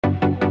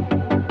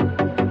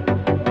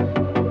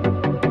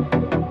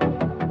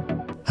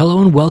Hello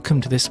and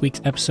welcome to this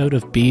week's episode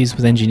of Beers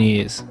with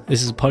Engineers.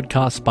 This is a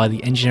podcast by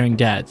the Engineering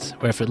Dads,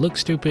 where if it looks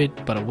stupid,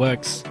 but it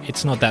works,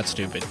 it's not that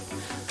stupid.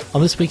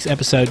 On this week's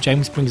episode,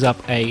 James brings up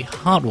a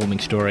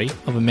heartwarming story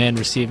of a man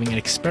receiving an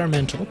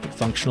experimental but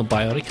functional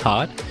biotic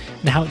heart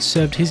and how it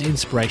served his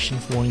inspiration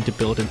for wanting to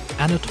build an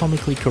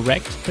anatomically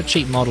correct but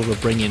cheap model to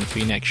bring in for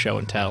your next show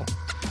and tell.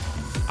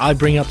 I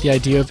bring up the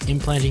idea of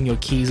implanting your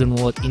keys and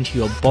wallet into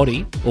your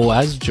body, or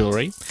as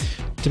jewellery,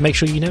 to make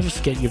sure you never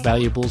forget your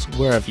valuables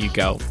wherever you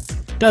go.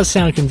 It does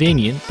sound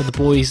convenient, but the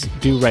boys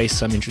do raise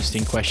some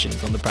interesting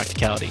questions on the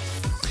practicality.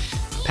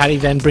 Paddy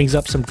then brings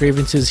up some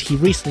grievances he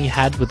recently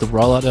had with the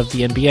rollout of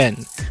the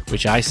NBN,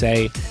 which I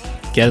say,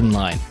 get in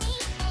line.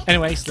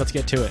 Anyways, let's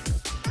get to it.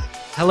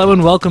 Hello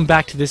and welcome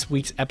back to this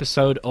week's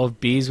episode of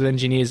Beers with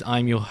Engineers.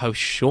 I'm your host,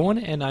 Sean,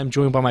 and I'm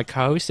joined by my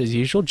co-host as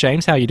usual.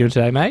 James, how are you doing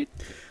today, mate?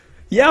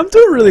 Yeah, I'm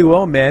doing really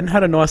well, man.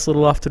 Had a nice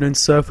little afternoon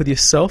surf with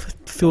yourself.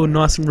 Feeling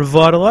nice and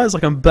revitalised,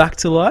 like I'm back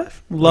to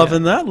life.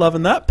 Loving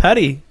that.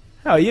 Paddy,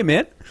 how are you,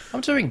 man?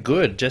 I'm doing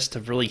good. Just a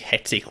really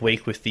hectic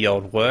week with the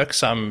old work,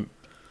 so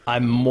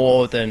I'm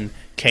more than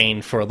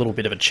keen for a little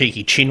bit of a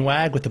cheeky chin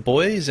wag with the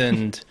boys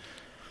and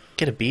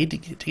get a beer to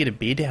get a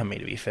beer down me,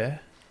 to be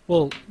fair.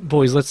 Well,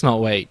 boys, let's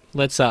not wait.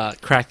 Let's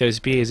crack those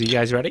beers. Are you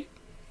guys ready?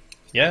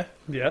 Yeah?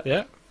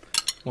 Yeah.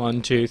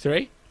 1, 2,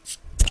 3.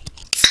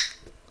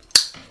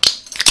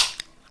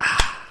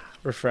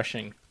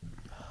 Refreshing.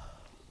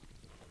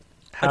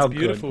 How That's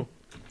beautiful. Good.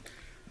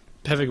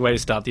 Perfect way to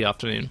start the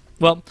afternoon.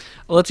 Well,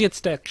 let's get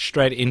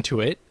straight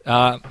into it.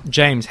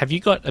 James, have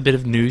you got a bit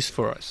of news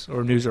for us,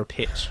 or news or a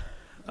pitch?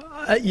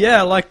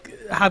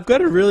 I've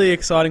got a really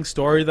exciting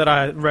story that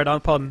I read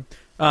up on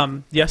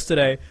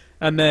yesterday,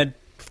 and then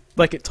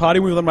it tied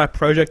in with one of my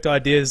project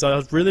ideas. I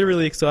was really,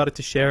 really excited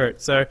to share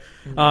it. So,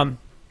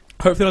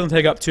 hopefully it doesn't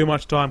take up too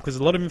much time because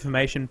there's a lot of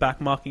information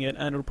backmarking it,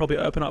 and it'll probably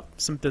open up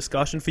some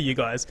discussion for you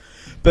guys.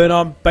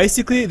 But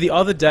basically, the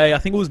other day, I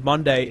think it was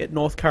Monday, at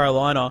North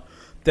Carolina,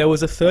 there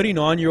was a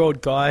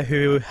 39-year-old guy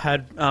who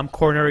had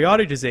coronary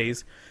artery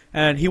disease,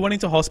 and he went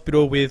into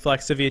hospital with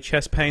severe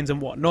chest pains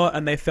and whatnot,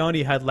 and they found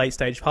he had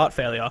late-stage heart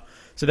failure.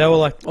 So they were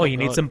like, "Oh, you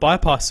need some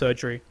bypass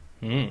surgery."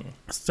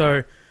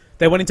 So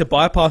they went into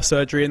bypass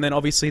surgery, and then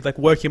obviously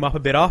woke him up a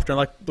bit after,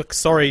 and look,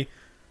 sorry,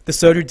 the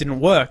surgery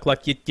didn't work.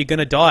 You're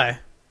gonna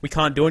die. We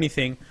can't do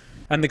anything.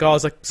 And the guy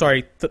was like,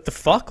 "Sorry, the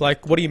fuck?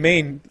 What do you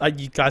mean?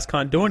 You guys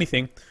can't do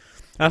anything?"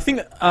 And I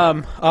think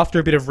after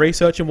a bit of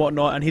research and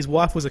whatnot, and his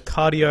wife was a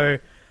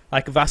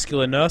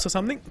vascular nurse or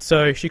something,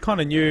 so she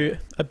kind of knew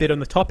a bit on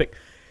the topic.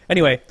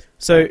 Anyway,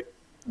 so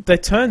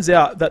it turns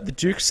out that the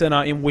Duke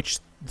Center in which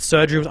the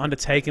surgery was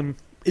undertaken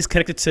is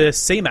connected to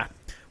CMAC,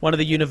 one of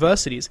the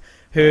universities,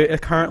 who are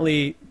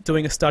currently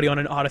doing a study on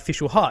an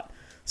artificial heart.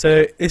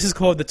 So this is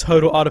called the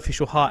total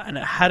artificial heart, and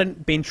it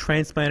hadn't been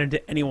transplanted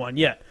to anyone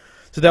yet.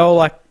 So they were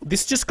like,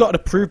 "This just got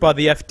approved by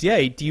the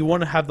FDA. Do you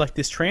want to have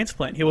this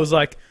transplant?" He was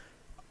like,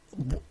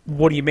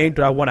 "What do you mean?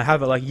 Do I want to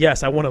have it?"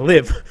 Yes, I want to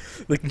live.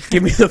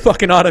 Give me the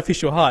fucking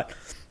artificial heart.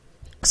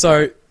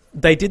 So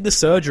they did the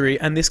surgery,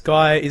 and this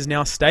guy is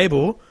now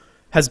stable,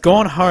 has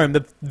gone home,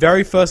 the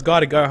very first guy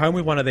to go home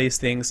with one of these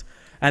things,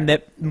 and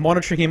they're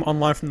monitoring him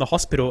online from the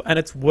hospital, and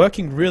it's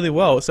working really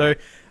well. So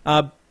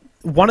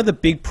one of the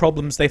big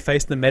problems they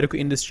face in the medical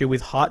industry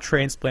with heart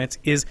transplants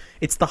is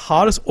it's the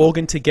hardest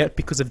organ to get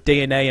because of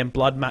DNA and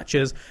blood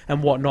matches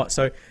and whatnot.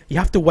 So you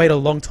have to wait a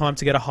long time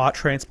to get a heart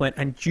transplant,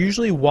 and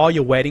usually while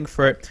you're waiting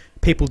for it,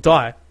 people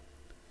die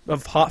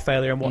of heart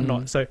failure and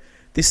whatnot. So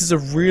this is a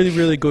really,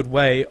 really good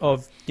way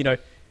of,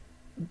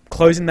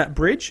 closing that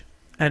bridge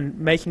and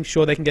making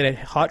sure they can get a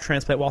heart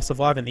transplant while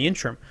surviving the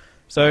interim.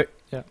 So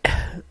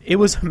it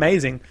was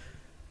amazing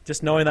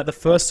just knowing that the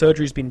first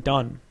surgery's been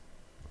done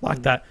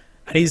like that.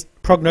 And his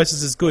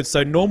prognosis is good.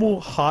 So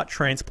normal heart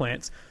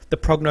transplants, the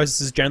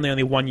prognosis is generally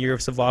only 1 year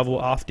of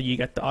survival after you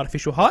get the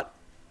artificial heart.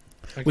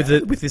 Okay.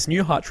 With this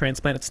new heart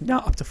transplant, it's now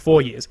up to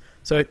 4 years.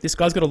 So this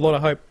guy's got a lot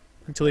of hope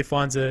until he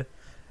finds a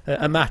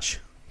match.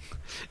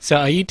 So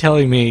are you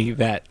telling me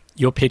that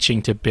you're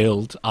pitching to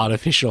build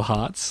artificial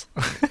hearts?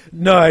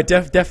 No,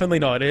 definitely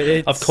not.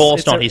 Of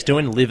course not. He's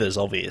doing livers,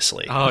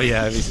 obviously. Oh,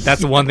 yeah.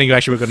 That's the one thing you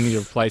actually we're going to need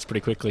to replace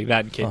pretty quickly,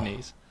 that and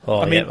kidneys.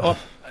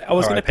 I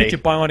was going to pitch a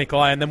bionic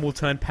eye, and then we'll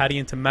turn Paddy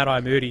into Mad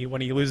Eye Moody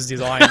when he loses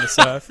his eye in the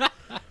surf.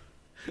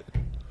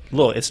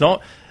 Look, it's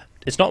not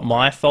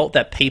my fault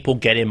that people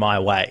get in my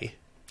way.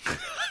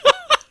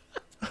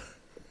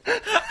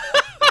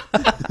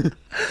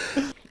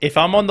 If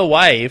I'm on the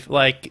wave,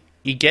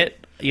 you got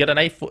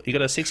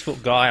a 6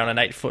 foot guy on an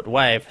 8 foot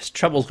wave,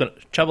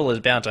 trouble is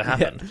bound to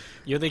happen.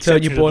 Yeah. So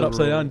you board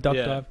upside down, duck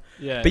dive.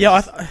 Yeah. But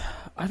yeah,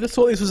 I just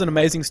thought this was an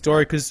amazing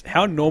story because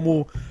how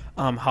normal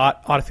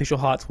artificial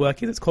hearts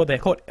work is they're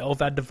called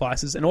LVAD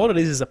devices, and all it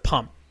is a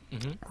pump,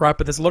 right?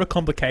 But there's a lot of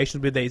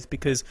complications with these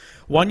because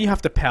one, you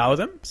have to power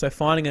them, so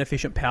finding an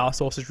efficient power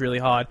source is really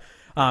hard.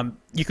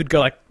 You could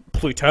go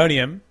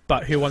plutonium,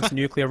 but who wants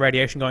nuclear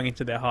radiation going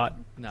into their heart?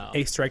 No.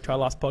 Easter egg to our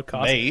last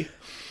podcast. Me.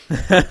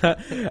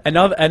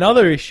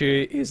 Another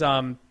issue is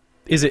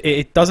is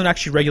it doesn't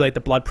actually regulate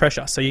the blood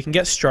pressure, so you can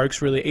get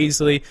strokes really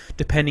easily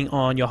depending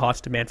on your heart's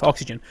demand for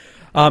oxygen.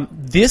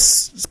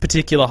 This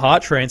particular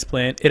heart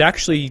transplant, it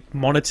actually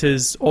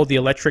monitors all the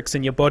electrics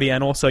in your body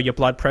and also your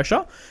blood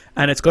pressure,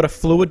 and it's got a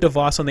fluid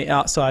device on the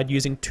outside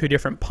using 2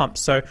 different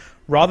pumps. So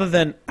rather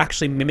than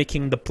actually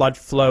mimicking the blood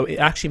flow, it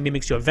actually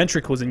mimics your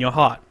ventricles in your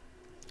heart.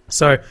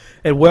 So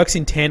it works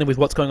in tandem with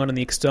what's going on in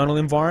the external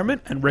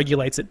environment and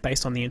regulates it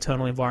based on the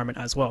internal environment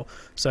as well.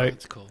 So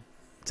That's cool.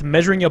 It's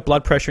measuring your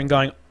blood pressure and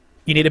going,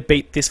 you need to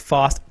beat this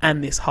fast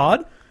and this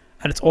hard,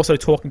 and it's also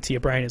talking to your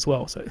brain as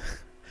well. So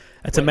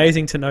it's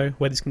amazing to know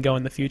where this can go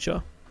in the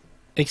future.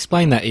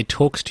 Explain that. It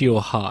talks to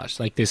your heart.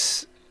 Like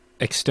this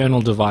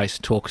external device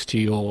talks to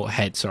your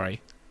head,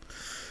 sorry.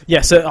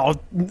 Yeah, so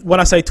when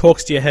I say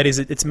talks to your head,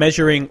 it's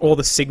measuring all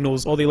the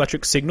signals, all the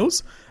electric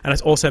signals, and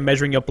it's also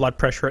measuring your blood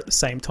pressure at the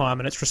same time,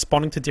 and it's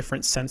responding to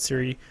different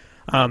sensory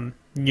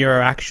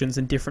neuroactions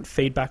and different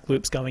feedback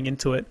loops going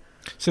into it.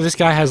 So this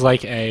guy has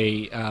like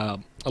a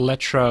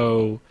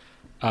electro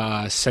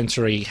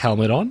sensory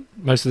helmet on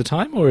most of the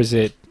time, or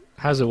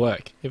how does it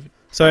work?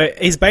 So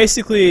he's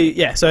basically,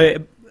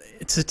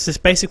 to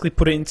basically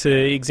put it into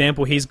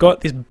example, he's got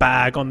this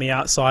bag on the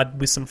outside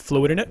with some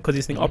fluid in it because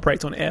this thing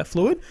operates on air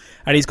fluid,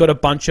 and he's got a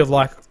bunch of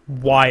like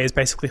wires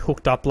basically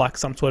hooked up like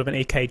some sort of an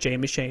EKG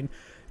machine,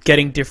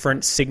 getting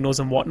different signals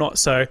and whatnot.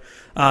 So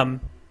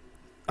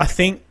I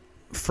think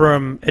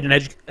from an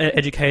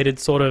educated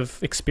sort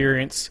of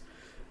experience,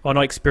 or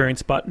not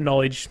experience, but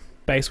knowledge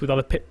base with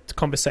other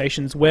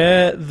conversations,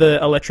 where the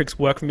electrics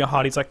work from your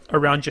heart is like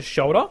around your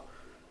shoulder,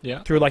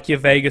 through like your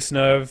vagus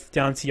nerve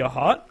down to your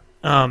heart.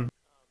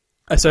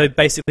 So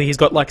basically he's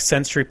got like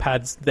sensory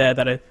pads there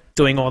that are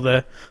doing all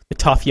the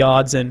tough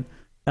yards and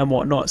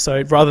whatnot.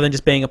 So rather than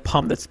just being a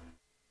pump that's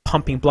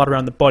pumping blood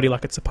around the body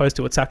like it's supposed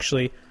to, it's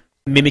actually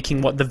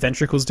mimicking what the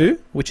ventricles do,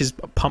 which is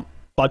pump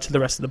blood to the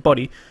rest of the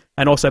body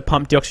and also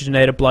pump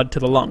deoxygenated blood to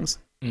the lungs.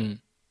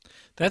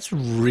 That's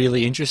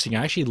really interesting.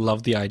 I actually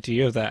love the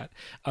idea of that.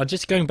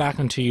 Just going back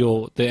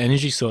onto the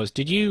energy source,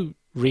 did you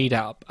read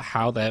up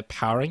how they're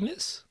powering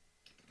this?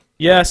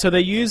 Yeah, so they're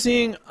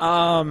using,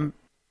 I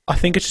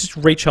think it's just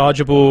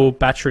rechargeable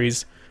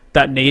batteries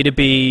that need to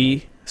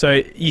be...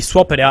 So you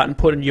swap it out and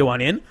put a new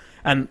one in,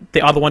 and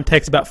the other one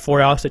takes about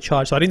 4 hours to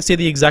charge. So I didn't see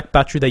the exact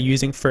battery they're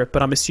using for it,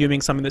 but I'm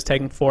assuming something that's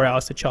taking 4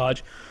 hours to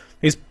charge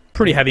is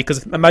pretty heavy,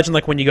 because imagine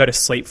like when you go to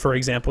sleep, for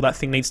example, that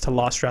thing needs to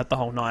last throughout the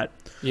whole night.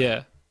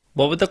 Yeah.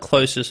 What would the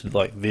closest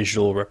like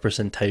visual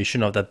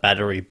representation of the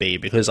battery be?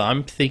 Because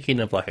I'm thinking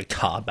of like a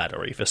car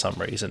battery for some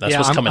reason. That's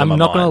what's coming to my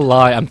mind. I'm not going to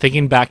lie. I'm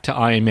thinking back to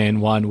Iron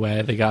Man 1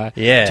 where the guy,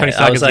 Tony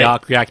Stark has the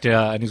arc reactor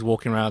and he's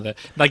walking around there.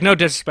 Like, no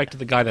disrespect to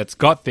the guy that's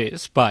got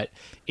this, but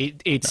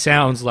it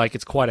sounds like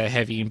it's quite a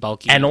heavy and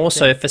bulky. And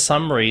also, for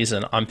some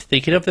reason, I'm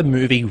thinking of the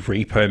movie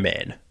Repo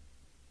Man.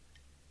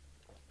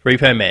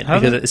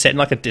 Because it's set in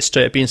like a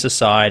dystopian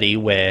society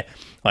where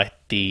like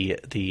the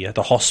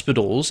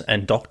hospitals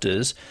and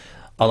doctors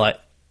are like,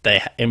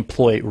 they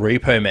employ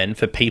repo men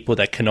for people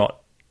that cannot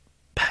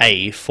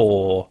pay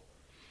for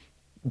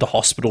the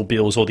hospital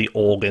bills or the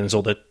organs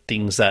or the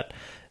things that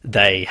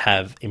they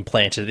have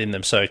implanted in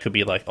them. So it could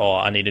be like, oh,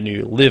 I need a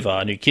new liver,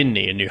 a new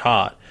kidney, a new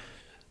heart.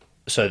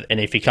 So, and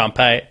if you can't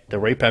pay, the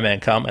repo man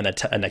come and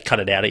they cut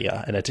it out of you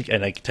and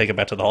they take it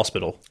back to the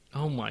hospital.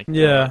 Oh my god!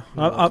 Yeah,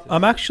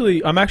 I'm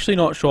actually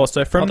not sure.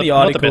 So from the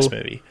article, not the best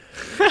movie.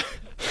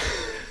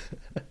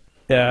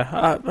 Yeah,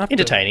 I have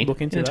entertaining. To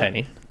look into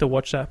that, to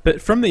watch that.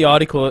 But from the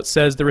article, it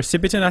says the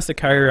recipient has to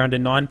carry around a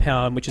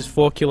 9-pound, which is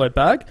 4-kilo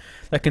bag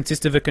that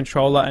consists of a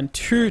controller and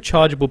 2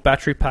 chargeable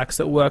battery packs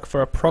that work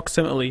for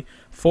approximately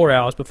 4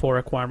 hours before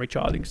requiring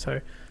recharging.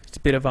 So it's a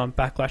bit of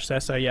backlash there.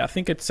 So yeah, I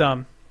think it's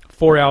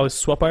 4 hours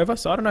swap over.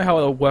 So I don't know how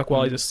it'll work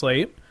while he's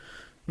asleep,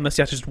 unless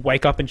you have to just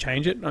wake up and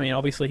change it. I mean,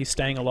 obviously he's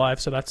staying alive,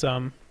 so that's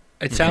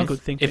it sounds, a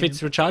good thing. If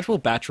it's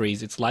rechargeable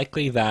batteries, it's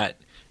likely that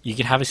you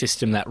can have a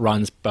system that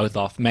runs both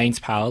off mains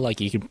power,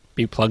 like you can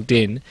be plugged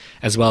in,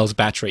 as well as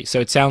battery. So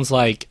it sounds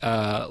like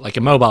a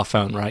mobile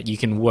phone, right? You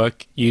can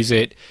use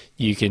it,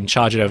 you can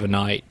charge it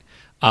overnight.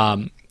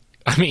 I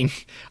mean,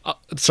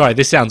 sorry,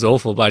 this sounds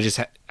awful, but I just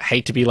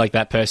hate to be like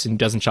that person who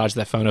doesn't charge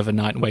their phone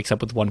overnight and wakes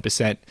up with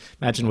 1%.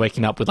 Imagine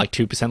waking up with like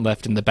 2%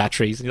 left in the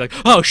batteries, and you're like,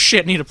 oh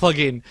shit, I need to plug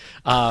in.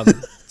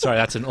 Sorry,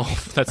 that's an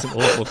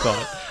awful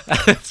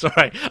thought.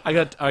 Sorry, I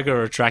got to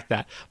retract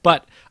that.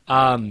 But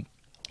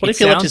what if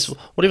he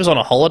was on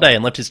a holiday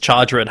and left his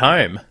charger at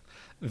home?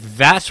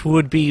 That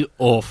would be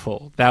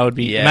awful. That would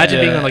be...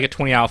 Imagine being on like a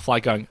 20-hour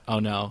flight going, oh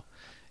no.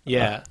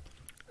 Yeah.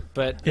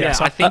 But yeah,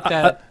 so I think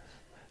that...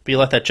 Be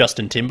like that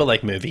Justin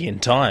Timberlake movie In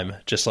Time.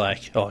 Just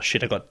like, oh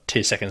shit, I got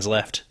 2 seconds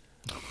left.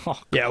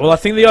 Yeah, well, I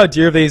think the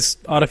idea of these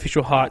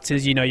artificial hearts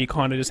is, you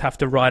kind of just have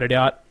to ride it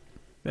out.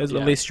 At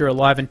least you're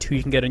alive until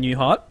you can get a new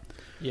heart.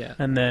 Yeah.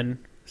 And then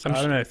So I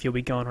don't know if you'll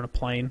be going on a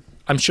plane.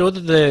 I'm sure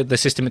that the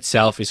system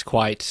itself is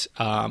quite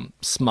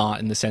smart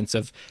in the sense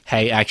of,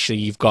 hey, actually,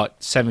 you've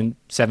got seven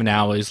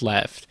hours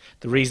left.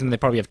 The reason they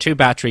probably have two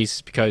batteries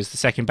is because the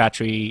second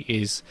battery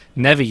is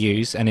never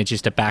used and it's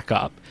just a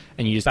backup,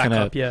 and you just kind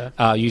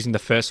of using the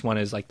first one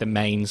as like the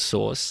main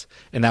source,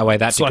 and that way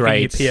that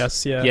degrades. Like a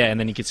UPS, yeah, and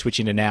then you can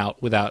switch in and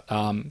out without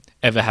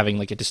ever having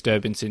like a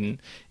disturbance in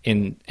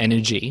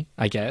energy,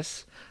 I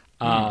guess.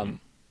 But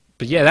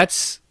yeah,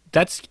 that's.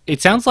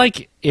 It sounds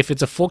like if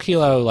it's a 4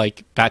 kilo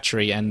like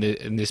battery and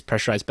this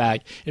pressurized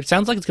bag, it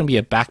sounds like it's going to be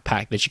a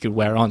backpack that you could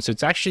wear on. So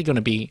it's actually going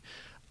to be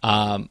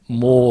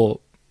more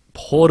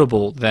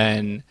portable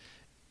than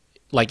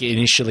like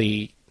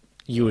initially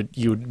you would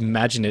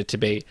imagine it to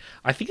be.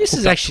 I think this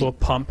is actually to a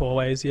pump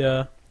always,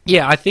 yeah.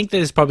 Yeah, I think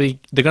they're going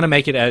to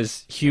make it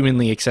as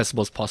humanly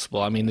accessible as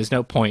possible. I mean, there's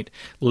no point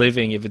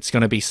living if it's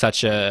going to be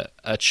such a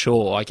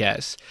chore, I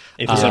guess.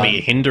 If it's going to be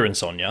a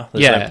hindrance on you,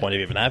 there's no point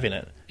of even having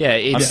it.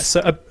 Yeah,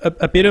 so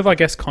a bit of, I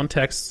guess,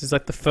 context is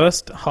like the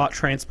first heart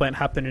transplant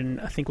happened in,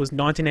 I think it was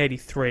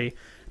 1983, and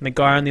the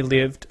guy only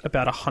lived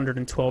about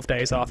 112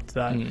 days after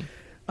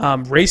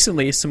that.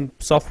 Recently, some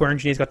software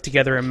engineers got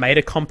together and made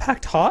a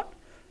compact heart,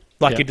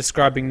 like you're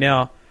describing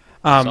now,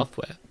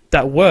 software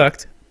that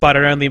worked, but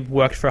it only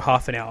worked for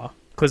half an hour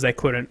because they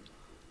couldn't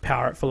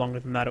power it for longer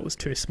than that. It was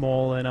too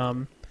small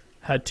and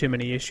had too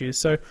many issues.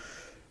 So,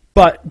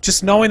 but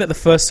just knowing that the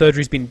first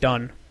surgery's been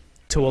done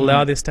to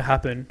allow this to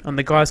happen, and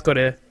the guy's got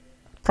a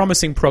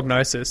promising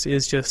prognosis,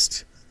 is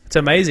just, it's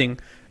amazing.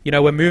 You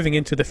know, we're moving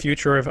into the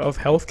future of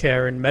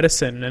healthcare and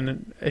medicine,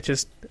 and it's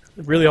just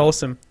really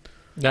awesome.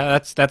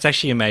 That's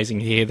actually amazing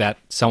to hear that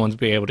someone's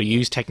be able to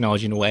use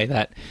technology in a way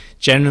that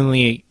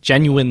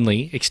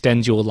genuinely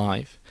extends your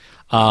life.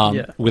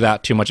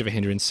 Without too much of a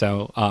hindrance.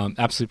 So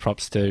absolute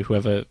props to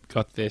whoever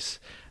got this.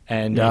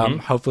 And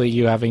hopefully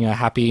you're having a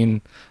happy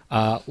and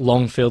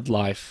long-filled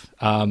life.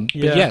 But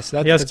yes, he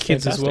has that's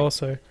kids fantastic. as well.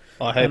 So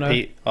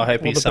I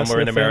hope he's somewhere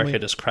in America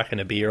just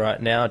cracking a beer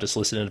right now, just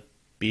listening to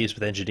Beers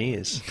with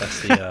Engineers.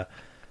 That's the...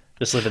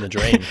 Just living the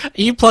dream. Are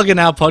you plugging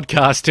our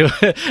podcast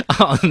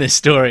on this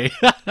story?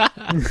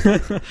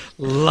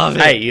 Love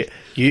it. Hey,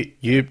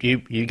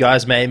 you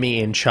guys made me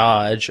in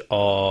charge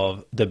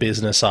of the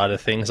business side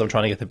of things. I'm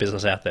trying to get the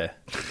business out there.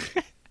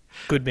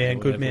 Good man,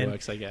 good man.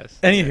 Works, I guess.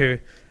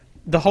 Anywho,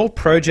 the whole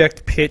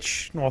project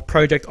pitch or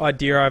project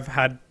idea I've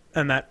had,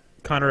 and that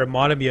kind of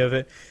reminded me of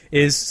it,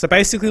 is so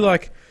basically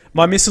like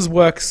my missus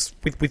works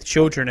with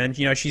children, and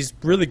you know she's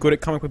really good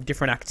at coming up with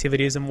different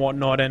activities and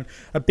whatnot. And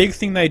a big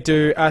thing they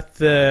do at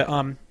the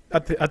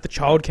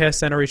childcare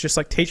center is just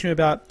like teach them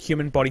about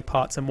human body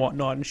parts and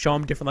whatnot, and show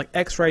them different like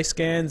X-ray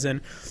scans,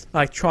 and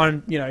like try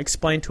and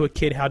explain to a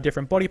kid how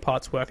different body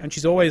parts work. And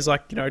she's always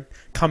like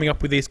coming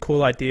up with these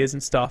cool ideas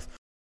and stuff.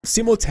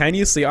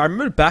 Simultaneously, I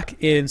remember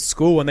back in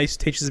school when they used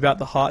to teach us about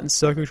the heart and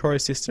circulatory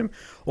system,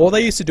 all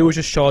they used to do was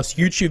just show us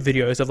YouTube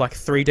videos of like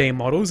 3D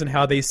models and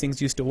how these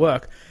things used to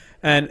work.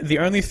 And the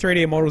only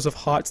 3D models of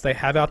hearts they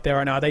have out there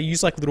right now, they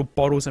use like little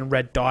bottles and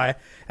red dye,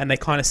 and they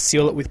kind of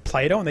seal it with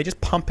Play-Doh, and they just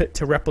pump it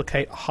to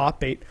replicate a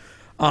heartbeat.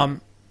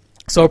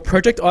 So a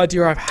project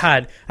idea I've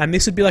had, and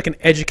this would be like an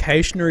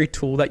educationary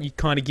tool that you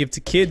kind of give to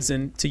kids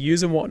and to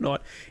use and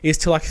whatnot, is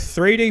to like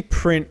 3D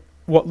print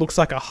what looks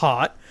like a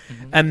heart,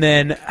 and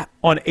then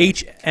on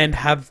each end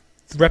have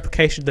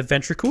replication of the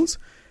ventricles,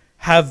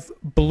 have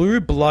blue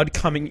blood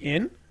coming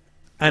in,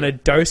 and a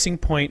dosing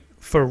point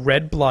for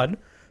red blood.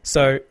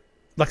 So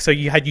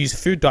you had used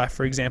food dye,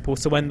 for example.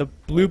 So when the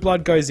blue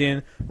blood goes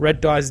in,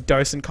 red dye's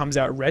dose and comes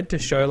out red to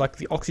show like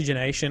the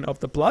oxygenation of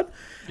the blood.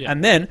 Yeah.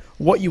 And then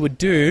what you would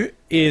do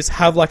is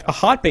have like a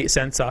heartbeat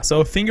sensor, so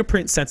a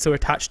fingerprint sensor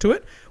attached to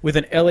it with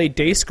an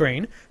LED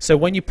screen. So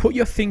when you put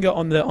your finger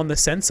on the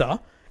sensor,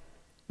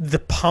 the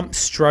pump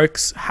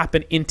strokes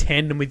happen in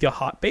tandem with your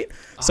heartbeat.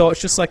 So it's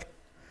just like,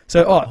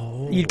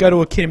 you'd go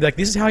to a kid and be like,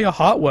 this is how your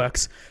heart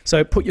works.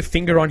 So put your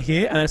finger on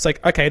here, and it's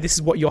like, okay, this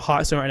is what your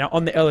heart's doing right now.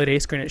 On the LED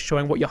screen, it's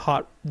showing what your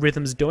heart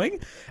rhythm's doing,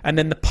 and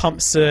then the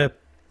pumps are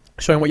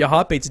showing what your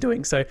heartbeat's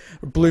doing. So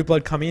blue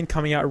blood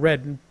coming out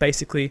red, and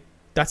basically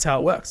that's how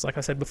it works. Like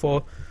I said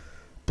before,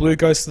 blue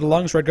goes to the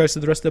lungs, red goes to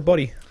the rest of the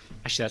body.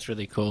 Actually, that's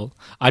really cool.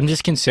 I'm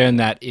just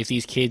concerned that if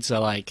these kids are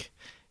like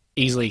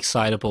easily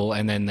excitable,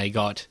 and then they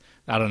got,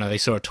 I don't know, they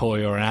saw a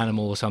toy or an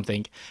animal or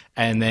something,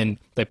 and then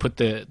they put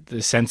the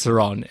sensor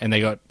on and they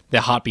got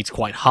their heartbeat's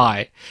quite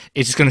high,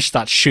 it's just going to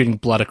start shooting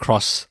blood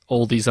across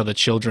all these other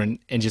children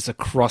and just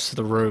across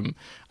the room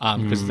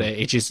because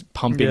it's just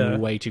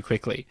pumping way too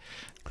quickly.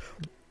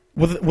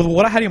 Well,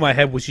 what I had in my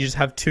head was you just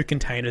have two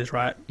containers,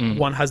 right?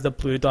 One has the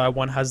blue dye,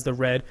 one has the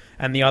red,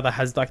 and the other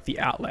has like the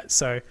outlet.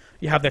 So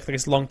you have like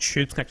this long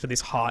tubes connected to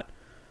this heart.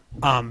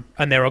 And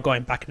they're all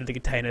going back into the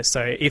container.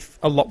 So if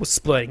a lot was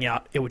splurting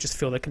out, it would just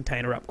fill the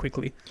container up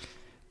quickly.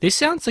 This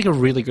sounds like a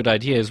really good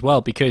idea as well,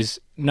 because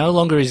no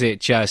longer is it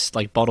just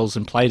like bottles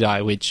and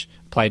Play-Doh,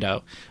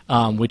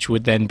 which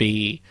would then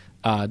be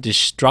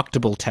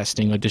destructible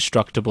testing or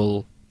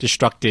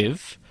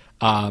destructive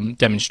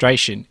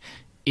demonstration.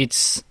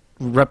 It's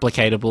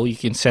replicatable. You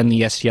can send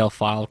the STL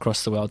file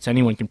across the world, so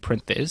anyone can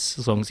print this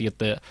as long as you get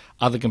the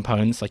other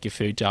components like your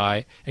food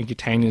dye and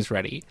containers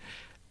ready.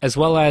 As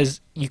well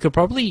as you could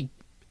probably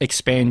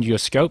expand your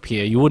scope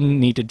here. You wouldn't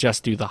need to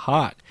just do the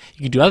heart.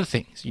 You could do other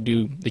things. You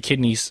do the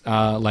kidneys,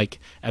 like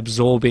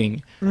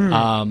absorbing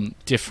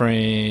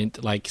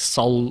different like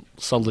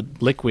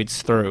solid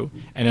liquids through,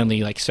 and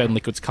only like certain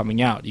liquids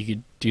coming out. You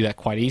could do that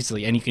quite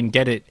easily, and you can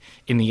get it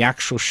in the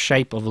actual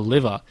shape of a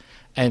liver.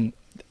 And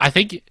I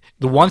think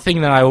the one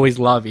thing that I always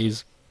love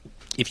is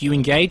if you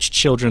engage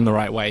children the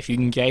right way, if you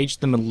engage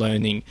them in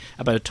learning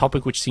about a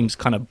topic which seems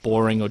kind of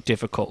boring or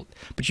difficult,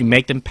 but you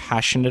make them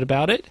passionate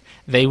about it,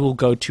 they will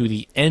go to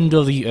the end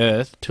of the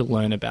earth to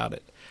learn about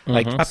it.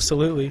 Like,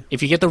 absolutely.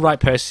 If you get the right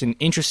person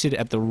interested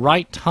at the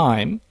right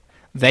time,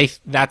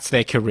 that's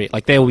their career.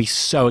 Like, they will be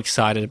so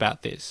excited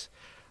about this.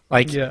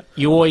 Like,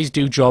 you always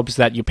do jobs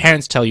that your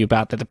parents tell you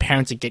about, that the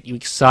parents get you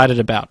excited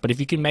about. But if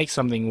you can make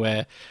something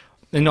where,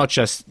 and not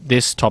just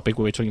this topic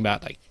where we're talking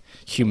about like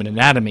human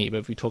anatomy, but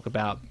if we talk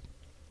about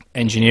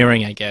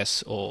engineering, I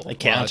guess, or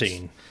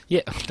accounting,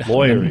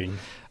 lawyering.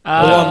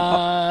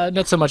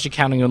 Not so much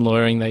accounting and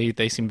lawyering;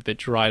 they seem a bit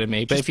dry to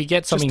me. But if you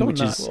get something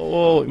which is,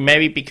 well,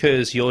 maybe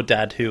because your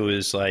dad, who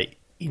was like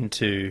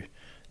into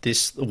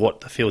this,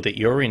 what the field that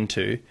you're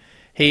into,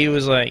 he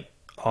was like,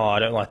 "Oh, I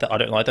don't like that. I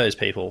don't like those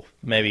people."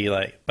 Maybe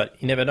like, but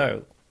you never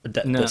know.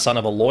 The son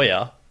of a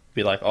lawyer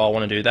be like, "Oh, I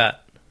want to do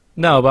that."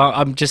 No, but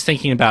I'm just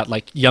thinking about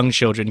like young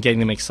children, getting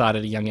them excited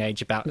at a young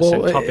age about a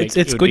certain topic.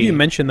 It's good you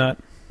mentioned that,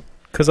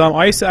 because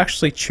I used to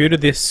actually tutor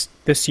this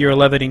year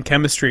 11 in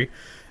chemistry,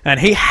 and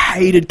he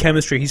hated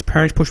chemistry. His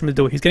parents pushed him to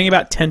do it. He's getting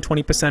about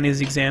 10-20% in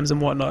his exams and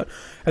whatnot,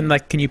 and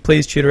like, can you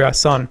please tutor our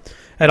son?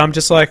 And I'm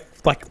just like,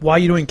 why are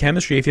you doing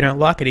chemistry if you don't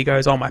like it? He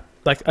goes, I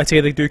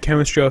either do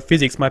chemistry or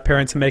physics. My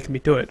parents are making me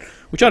do it,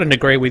 which I didn't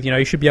agree with.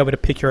 You should be able to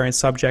pick your own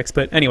subjects.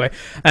 But anyway,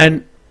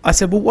 and I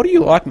said, well, what do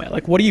you like, mate?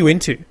 Like, what are you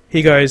into?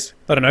 He goes,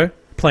 I don't know,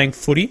 playing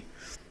footy.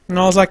 And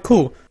I was like,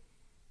 cool.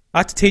 I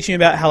had to teach him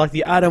about how like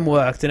the atom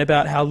worked and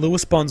about how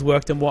Lewis bonds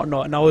worked and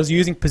whatnot. And I was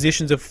using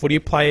positions of footy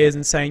players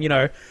and saying,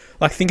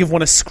 like, think of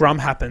when a scrum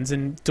happens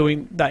and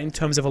doing that in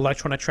terms of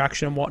electron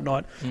attraction and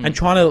whatnot, and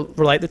trying to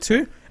relate the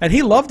two. And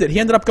he loved it. He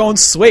ended up going,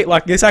 sweet,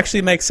 like, this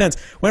actually makes sense.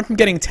 Went from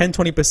getting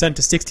 10-20%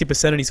 to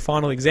 60% in his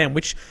final exam,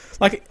 which,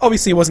 like,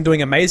 obviously he wasn't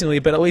doing amazingly,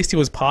 but at least he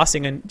was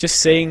passing. And just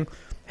seeing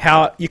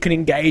how you can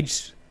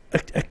engage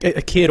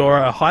a kid or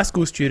a high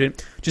school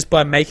student just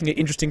by making it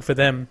interesting for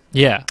them.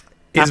 Yeah.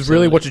 Is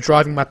really what's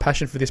driving my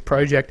passion for this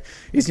project.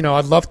 Is,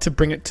 I'd love to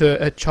bring it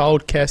to a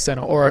childcare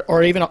center,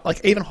 or even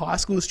high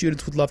school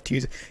students would love to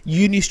use it.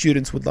 Uni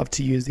students would love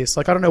to use this.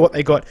 Like, I don't know what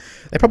they got.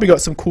 They probably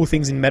got some cool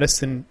things in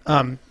medicine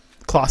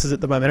classes at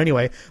the moment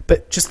anyway.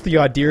 But just the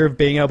idea of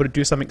being able to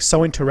do something so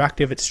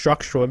interactive, it's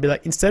structural, and be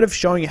like, instead of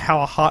showing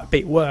how a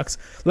heartbeat works,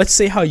 let's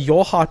see how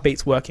your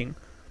heartbeat's working.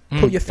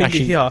 Put your finger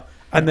here,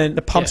 and then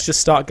the pumps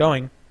just start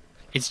going.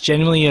 It's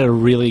genuinely a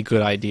really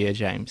good idea,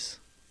 James.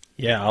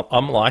 Yeah,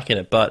 I'm liking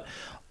it, but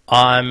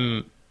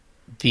I'm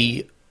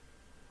the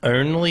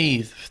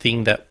only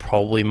thing that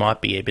probably might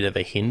be a bit of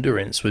a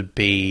hindrance would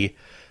be,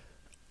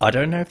 I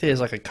don't know if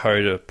there's like a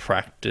code of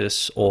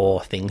practice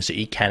or things that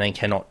you can and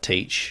cannot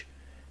teach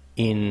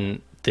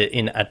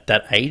at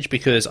that age,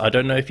 because I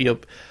don't know if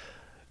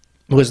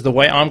because the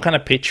way I'm kind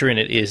of picturing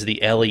it is the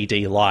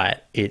LED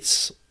light,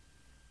 it's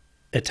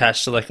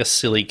attached to like a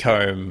silly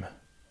comb.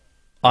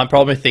 I'm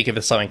probably thinking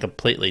of something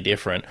completely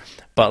different,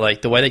 but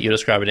like the way that you're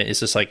describing it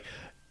is just like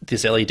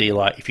this LED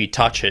light. If you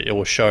touch it, it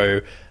will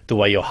show the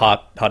way your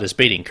heart is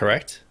beating.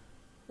 Correct?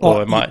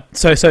 Or it might.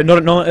 So not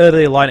an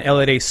LED light, an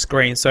LED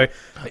screen. So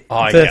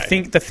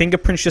the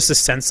fingerprint's just a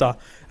sensor,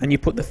 and you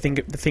put the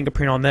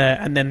fingerprint on there,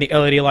 and then the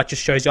LED light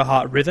just shows your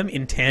heart rhythm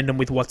in tandem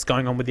with what's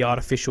going on with the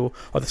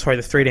the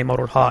 3D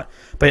modeled heart.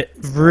 But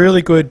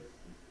really good.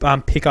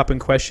 Pick up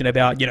and question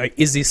about,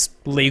 is this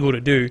legal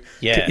to do?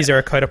 Yeah. Is there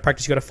a code of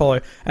practice you got to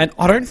follow? And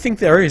I don't think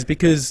there is,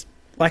 because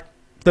like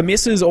the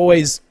missus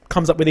always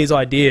comes up with these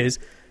ideas,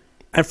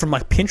 and from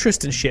like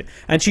Pinterest and shit,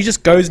 and she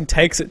just goes and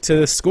takes it to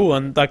the school,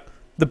 and like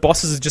the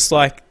bosses are just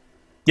like,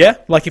 yeah,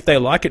 like if they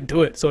like it,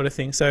 do it, sort of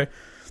thing. So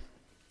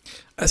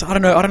I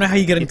don't know how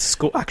you get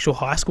into actual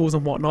high schools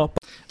and whatnot.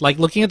 But like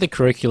looking at the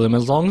curriculum,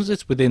 as long as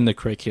it's within the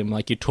curriculum,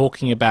 like you're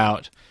talking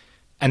about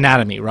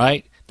anatomy,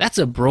 right? That's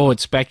a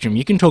broad spectrum.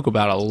 You can talk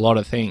about a lot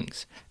of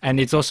things. And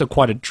it's also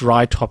quite a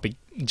dry topic,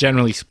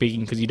 generally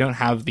speaking, because you don't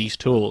have these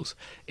tools.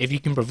 If you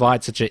can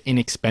provide such an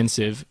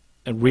inexpensive,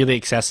 a really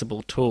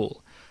accessible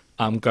tool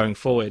going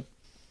forward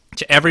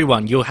to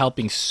everyone, you're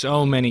helping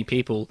so many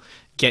people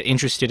get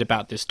interested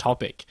about this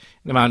topic.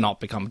 They might not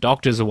become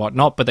doctors or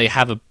whatnot, but they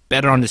have a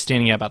better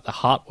understanding about the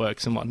heart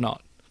works and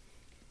whatnot.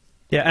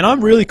 Yeah, and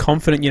I'm really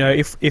confident,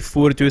 if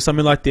we were to do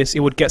something like this,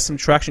 it would get some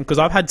traction, because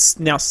I've had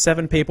now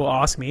 7 people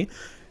ask me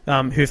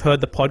who've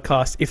heard the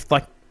podcast if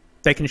like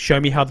they can show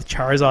me how the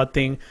Charizard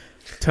thing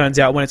turns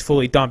out when it's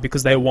fully done,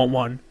 because they want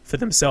one for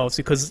themselves,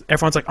 because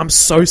everyone's like, I'm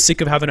so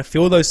sick of having to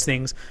fill those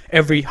things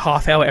every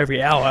half hour,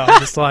 every hour. I'm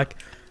just like,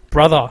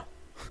 brother,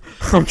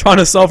 I'm trying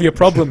to solve your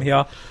problem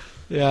here.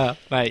 Yeah,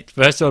 mate.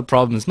 First world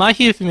problems. My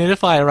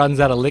humidifier runs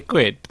out of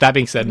liquid. That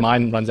being said,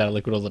 mine runs out of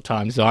liquid all the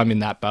time, so I'm in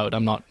that boat.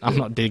 I'm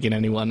not digging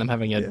anyone. I'm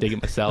having a dig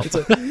at myself.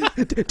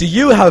 Do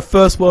you have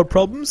first world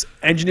problems?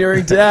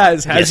 Engineering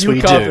Dads has Yes, you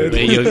we covered.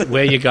 do.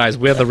 We're you guys.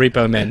 We're the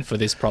repo men for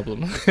this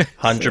problem.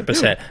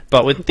 100%.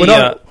 But with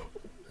the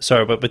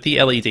but with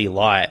the LED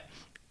light,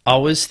 I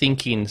was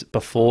thinking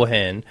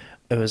beforehand.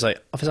 It was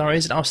like, for some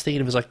reason, I was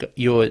thinking it was like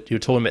you were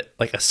talking about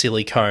like a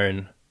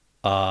silicone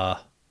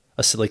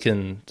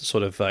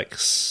sort of like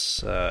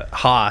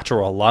heart or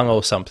a lung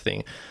or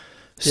something.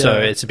 So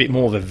it's a bit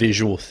more of a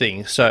visual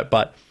thing. So,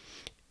 but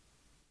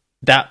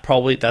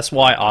that's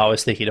why I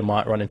was thinking it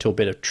might run into a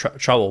bit of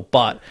trouble.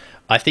 But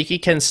I think you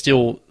can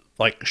still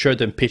like show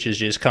them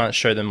pictures. You just can't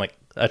show them like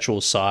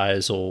actual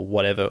size or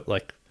whatever,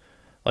 like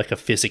a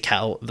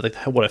physical, like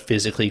what it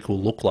physically could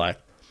look like.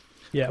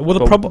 Yeah, well,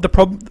 the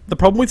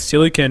problem with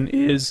silicon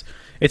is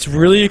it's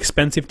really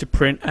expensive to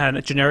print,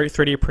 and generic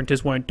 3D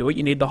printers won't do it.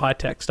 You need the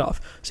high-tech stuff.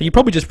 So you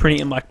probably just print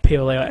it in like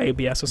PLA or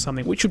ABS or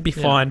something, which would be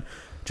fine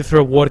just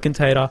through a water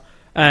container.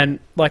 And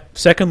like,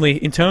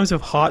 secondly, in terms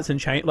of size and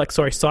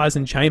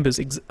chambers,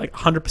 like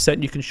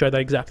 100% you can show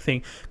that exact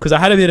thing. Because I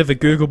had a bit of a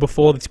Google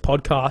before this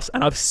podcast,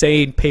 and I've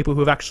seen people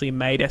who have actually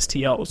made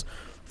STLs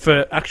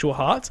for actual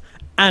hearts,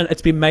 and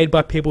it's been made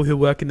by people who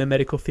work in the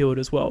medical field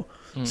as well.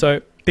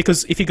 So,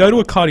 because if you go to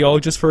a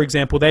cardiologist, for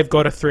example, they've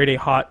got a 3D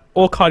heart.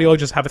 All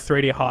cardiologists have a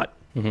 3D heart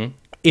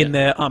in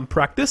their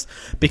practice,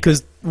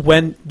 because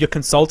when you're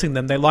consulting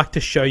them, they like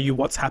to show you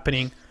what's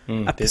happening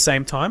at the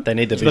same time. They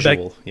need the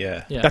visual,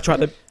 That's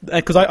right.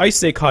 Because I used to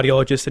see a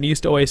cardiologist, and he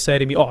used to always say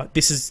to me, oh,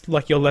 this is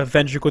like your left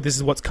ventricle, this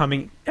is what's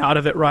coming out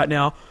of it right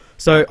now.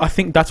 So I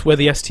think that's where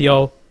the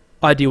STL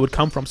idea would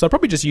come from. So I'd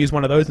probably just use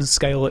one of those and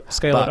scale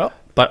it up.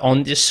 But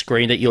on this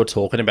screen that you're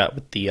talking about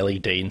with the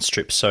LED and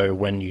strips, so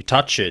when you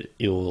touch it,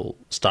 it'll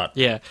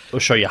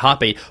show your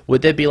heartbeat.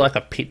 Would there be like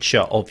a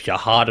picture of your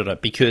heart on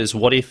it? Because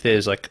what if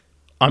there's like,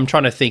 I'm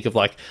trying to think of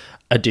like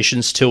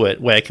additions to it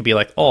where it could be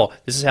like, oh,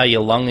 this is how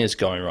your lung is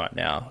going right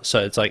now.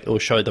 So it's like, it'll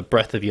show the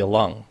breath of your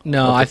lung.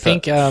 No, I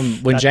think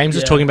when James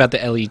was talking about the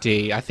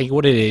LED, I think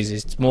what it is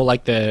it's more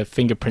like the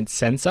fingerprint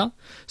sensor.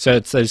 So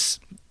it's those,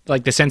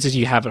 like the sensors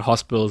you have at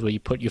hospitals where you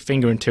put your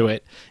finger into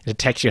it, it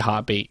detects your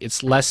heartbeat.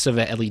 It's less of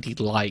a LED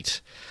light.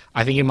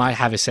 I think it might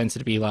have a sensor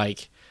to be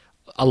like,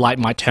 a light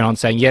might turn on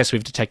saying, yes,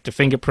 we've detected a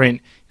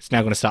fingerprint. It's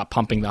now going to start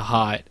pumping the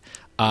heart.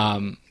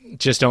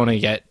 Just don't want to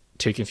get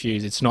too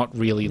confused. It's not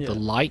really the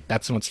light.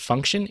 That's not its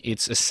function.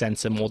 It's a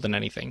sensor more than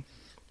anything.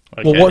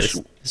 Okay, well, this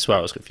is where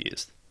I was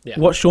confused. Yeah.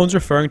 What Sean's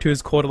referring to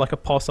is called like a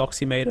pulse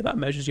oximeter that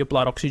measures your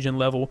blood oxygen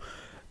level.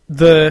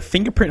 The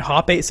fingerprint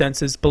heartbeat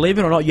sensors, believe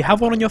it or not, you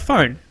have one on your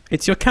phone.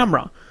 It's your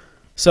camera.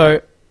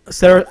 So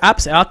there are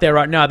apps out there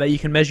right now that you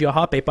can measure your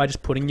heartbeat by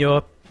just putting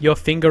your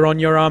finger on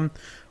your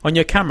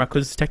camera,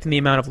 because it's detecting the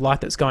amount of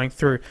light that's going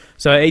through.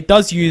 So it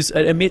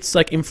emits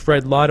like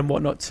infrared light and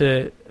whatnot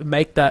to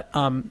make that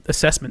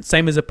assessment.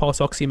 Same as the pulse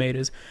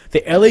oximeters.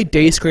 The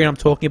LED screen I'm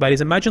talking about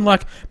is, remember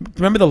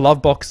the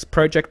Lovebox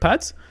project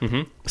pads?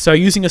 Mm-hmm. So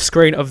using a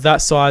screen of that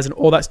size, and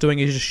all that's doing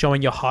is just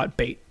showing your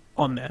heartbeat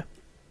on there.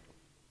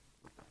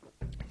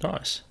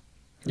 Nice.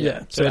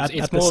 Yeah, so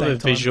it's more of a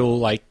visual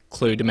like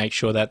clue to make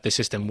sure that the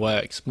system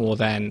works more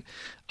than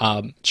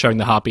showing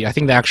the heartbeat. I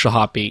think the actual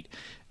heartbeat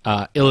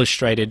the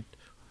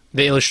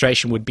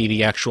illustration would be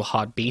the actual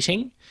heart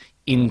beating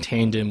in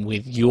tandem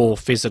with your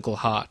physical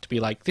heart, to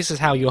be like, this is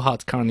how your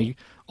heart's currently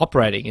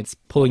operating. It's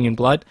pulling in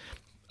blood,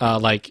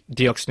 like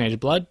deoxygenated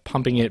blood,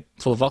 pumping it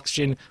full of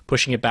oxygen,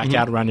 pushing it back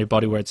out around your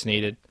body where it's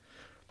needed.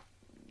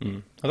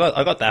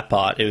 I got that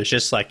part. It was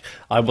just like,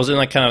 I wasn't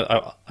like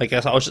I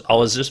guess I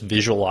was just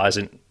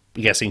visualizing,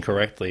 guessing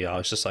correctly. I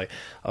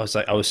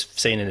was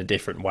seeing it in a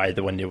different way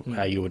than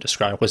how you were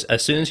describing. Because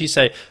as soon as you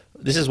say,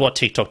 this is what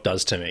TikTok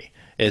does to me,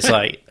 it's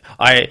like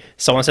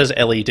someone says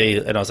LED,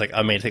 and I was like,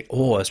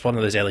 oh, it's one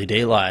of those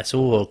LED lights.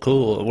 Oh,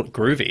 cool, what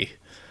groovy.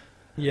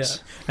 Yeah.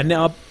 And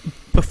now,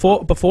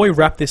 before we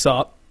wrap this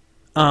up,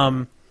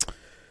 one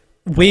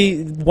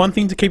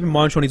thing to keep in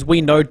mind, Sean, is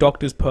we know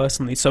doctors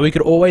personally, so we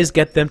could always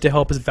get them to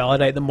help us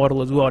validate the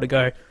model as well, to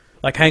go,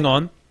 like, hang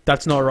on,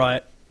 that's not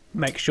right.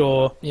 Make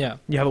sure you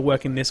have it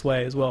working this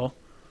way as well.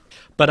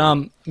 But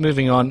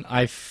moving on,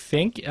 I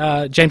think,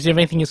 James, do you have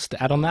anything else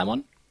to add on that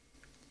one?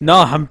 No,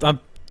 I'm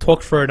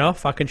talked for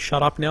enough. I can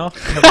shut up now.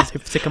 I'm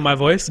sick of my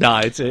voice. No,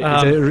 it's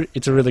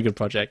a really good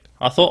project.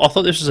 I thought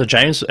this was a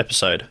James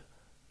episode.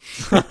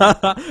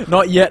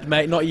 Not yet,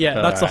 mate. Not yet.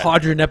 That's the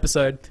hydrogen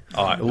episode.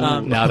 All right.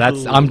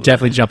 I'm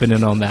definitely jumping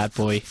in on that,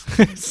 boy.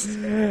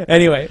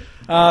 Anyway,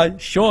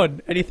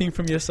 Sean, anything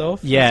from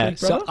yourself? Yeah.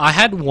 So I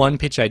had one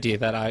pitch idea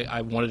that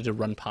I wanted to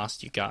run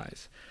past you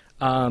guys.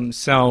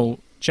 So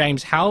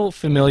James, how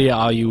familiar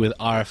are you with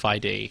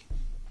RFID?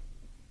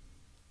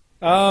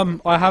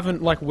 I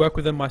haven't worked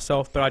with them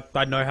myself, but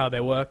I know how they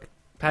work.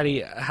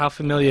 Paddy, how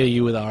familiar are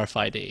you with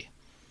RFID?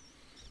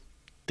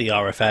 The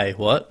RFA,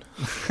 what?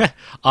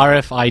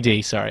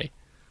 RFID, sorry.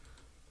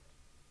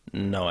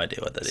 No idea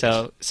what that is.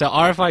 So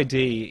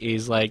RFID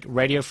is like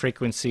radio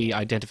frequency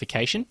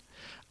identification.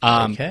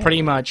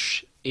 Pretty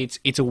much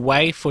it's a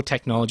way for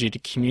technology to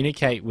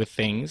communicate with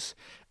things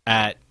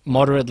at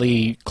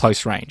moderately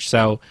close range.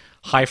 So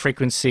high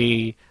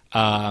frequency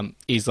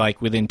is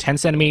like within 10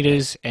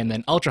 centimeters, and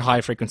then ultra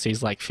high frequency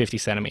is like 50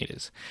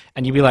 centimeters.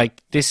 And you'd be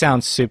like, this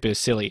sounds super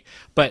silly,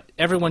 but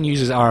everyone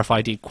uses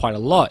RFID quite a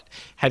lot.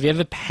 Have you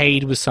ever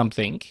paid with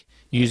something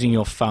using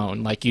your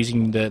phone, like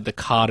using the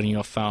card on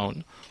your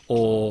phone,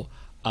 or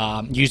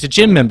use a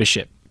gym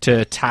membership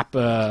to tap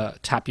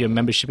your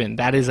membership in?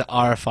 That is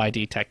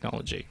RFID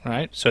technology,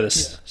 right? So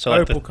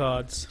Opal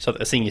cards. So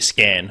the thing you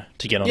scan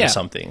to get onto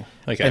something.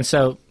 Okay. And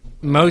so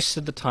most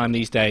of the time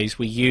these days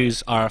we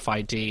use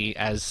RFID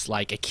as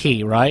like a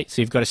key, right?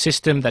 So you've got a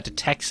system that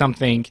detects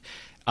something.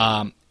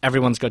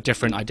 Everyone's got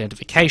different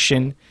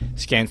identification,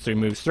 scans through,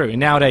 moves through. And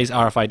nowadays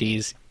RFID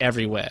is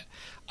everywhere.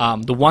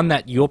 The one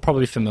that you're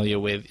probably familiar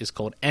with is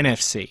called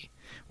NFC,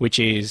 which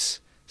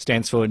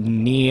stands for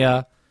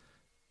near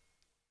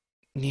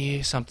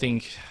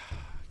something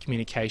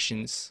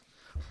communications.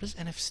 What does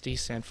NFC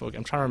stand for?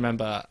 I'm trying to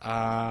remember.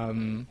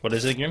 What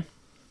is it again?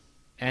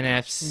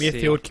 NFC. Near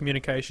field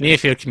communication. Near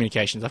field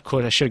communications. Of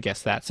course, I should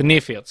guess that. So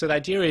near field. So the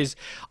idea is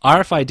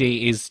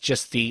RFID is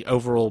just the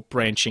overall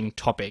branching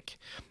topic.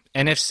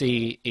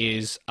 NFC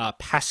is a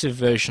passive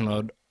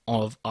version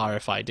of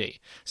RFID.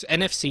 So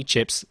NFC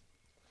chips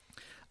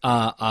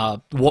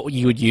are what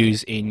you would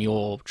use in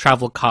your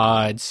travel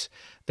cards.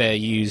 They're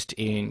used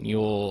in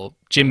your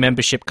gym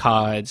membership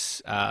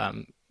cards. I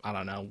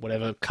don't know,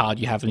 whatever card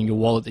you have in your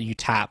wallet that you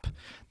tap,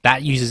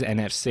 that uses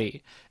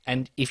NFC.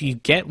 And if you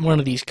get one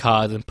of these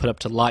cards and put up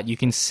to light, you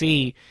can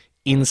see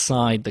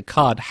inside the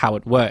card how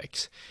it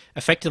works.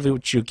 Effectively,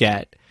 what you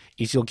get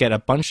is you'll get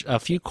a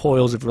few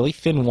coils of really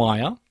thin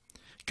wire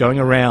going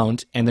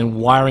around and then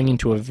wiring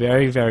into a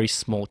very, very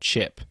small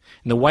chip.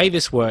 And the way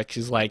this works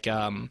is like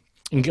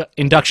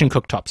induction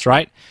cooktops,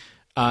 right?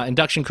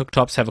 Induction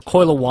cooktops have a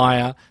coil of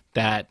wire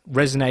that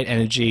resonate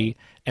energy,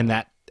 and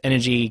that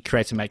energy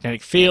creates a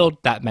magnetic field.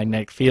 That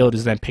magnetic field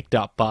is then picked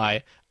up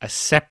by a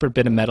separate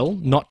bit of metal,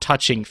 not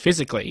touching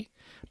physically,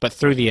 but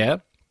through the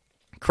air,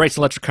 creates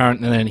electric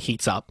current, and then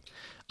heats up.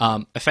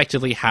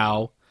 Effectively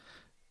how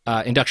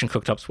induction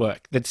cooktops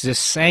work. That's the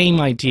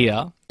same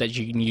idea that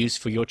you can use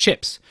for your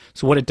chips.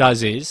 So what it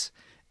does is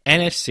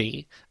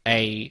NFC,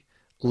 a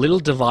little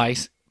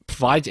device,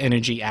 provides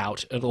energy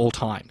out at all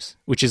times,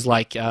 which is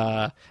like,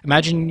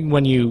 imagine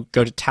when you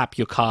go to tap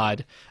your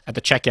card at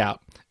the checkout,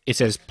 it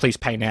says, please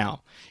pay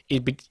now.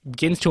 It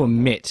begins to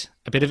emit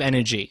a bit of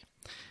energy.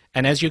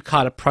 And as your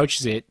card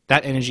approaches it,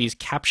 that energy is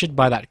captured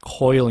by that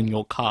coil in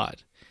your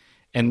card.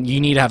 And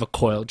you need to have a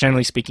coil.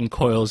 Generally speaking,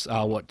 coils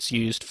are what's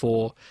used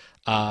for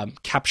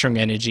capturing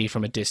energy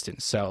from a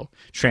distance. So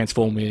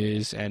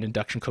transformers and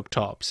induction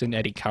cooktops and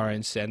eddy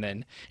currents and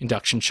then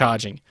induction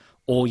charging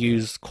all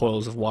use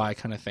coils of wire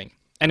kind of thing.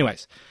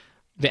 Anyways,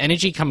 the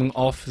energy coming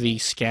off the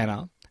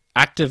scanner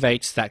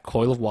activates that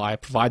coil of wire,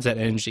 provides that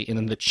energy, and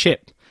then the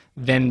chip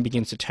then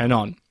begins to turn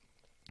on.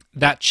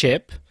 That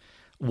chip,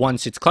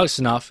 once it's close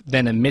enough,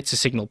 then emits a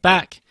signal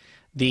back.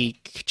 The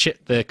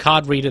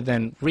card reader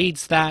then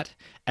reads that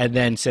and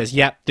then says,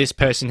 yep, this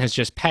person has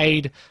just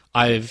paid.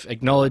 I've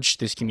acknowledged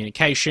this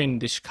communication.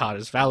 This card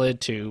is valid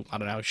to, I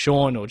don't know,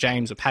 Sean or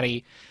James or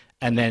Patty.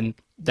 And then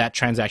that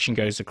transaction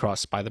goes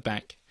across by the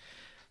bank.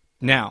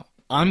 Now,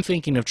 I'm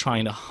thinking of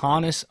trying to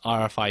harness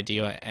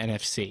RFID or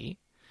NFC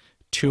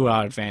to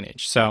our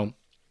advantage. So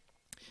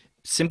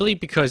simply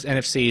because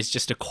NFC is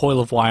just a coil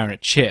of wire and a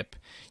chip,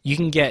 you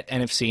can get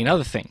NFC in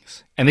other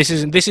things. And this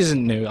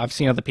isn't new. I've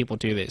seen other people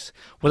do this.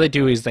 What they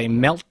do is they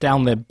melt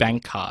down their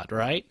bank card,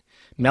 right?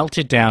 Melt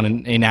it down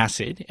in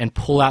acid and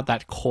pull out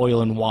that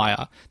coil and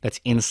wire that's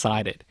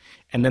inside it.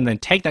 And then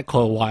take that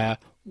coil wire,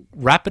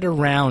 wrap it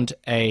around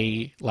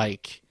a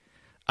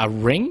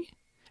ring,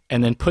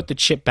 and then put the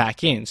chip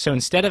back in. So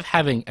instead of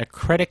having a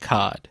credit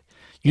card,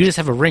 you just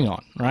have a ring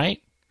on,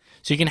 right?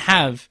 So you can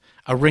have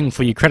a ring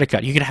for your credit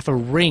card. You could have a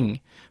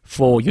ring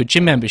for your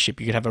gym membership.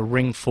 You could have a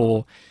ring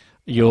for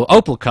your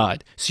Opal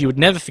card. So you would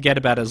never forget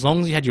about it. As long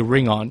as you had your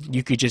ring on,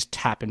 you could just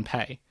tap and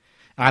pay.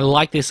 And I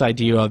like this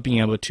idea of being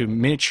able to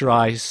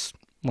miniaturize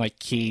like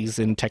keys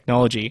and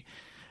technology.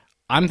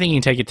 I'm thinking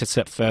take it a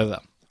step further.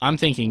 I'm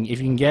thinking if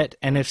you can get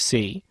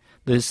NFC,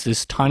 there's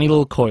this tiny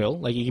little coil,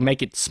 like you can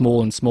make it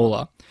small and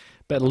smaller,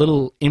 but a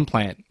little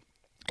implant,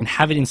 and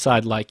have it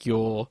inside like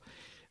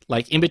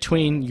in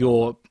between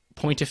your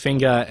pointer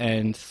finger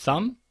and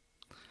thumb.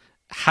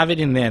 Have it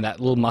in there, that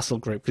little muscle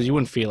group, because you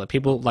wouldn't feel it.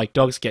 People, like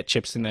dogs, get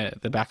chips in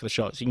the back of the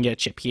shoulders. You can get a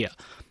chip here.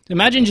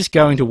 Imagine just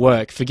going to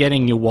work,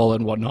 forgetting your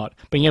wallet and whatnot,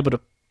 being able to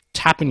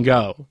tap and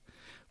go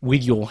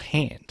with your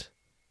hand,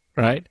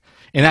 right?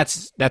 And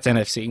that's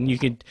NFC.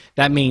 And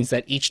that means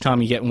that each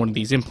time you get one of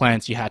these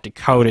implants, you had to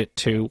code it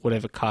to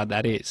whatever card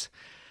that is.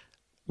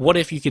 What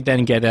if you could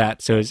then get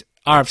that, so it's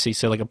RFC,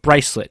 so like a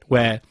bracelet,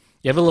 where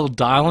you have a little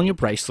dial on your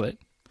bracelet,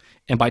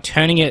 and by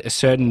turning it a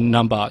certain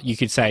number, you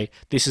could say,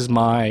 this is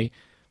my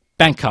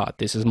bank card,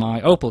 this is my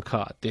Opal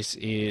card, this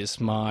is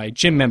my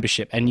gym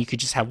membership, and you could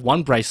just have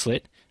one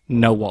bracelet,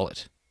 no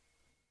wallet,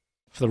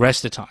 for the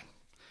rest of the time.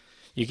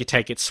 You could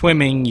take it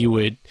swimming. You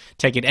would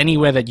take it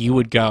anywhere that you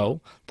would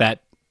go that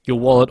your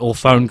wallet or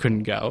phone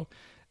couldn't go,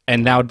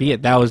 and that would be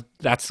it.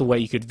 That's the way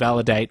you could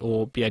validate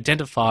or be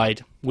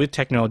identified with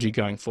technology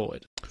going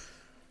forward.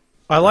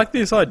 I like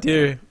this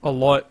idea a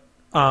lot.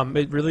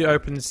 It really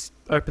opens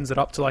it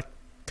up to like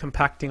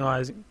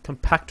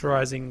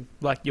compactorizing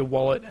like your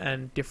wallet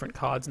and different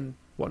cards and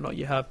whatnot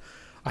you have.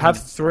 I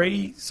have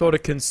three sort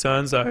of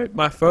concerns though.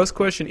 My first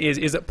question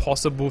is it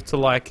possible to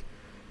like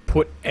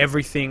put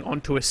everything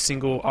onto a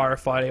single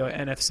RFID or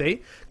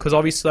NFC? Because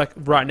obviously like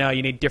right now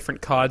you need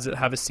different cards that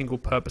have a single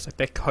purpose. Like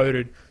they're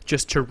coded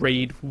just to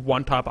read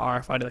one type of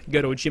RFID. Like you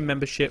go to a gym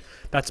membership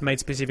that's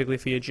made specifically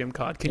for your gym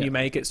card. Can you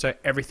make it so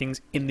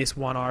everything's in this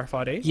one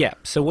RFID? Yeah.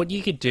 So what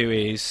you could do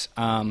is,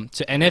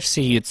 to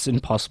NFC, it's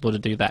impossible to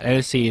do that.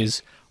 NFC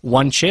is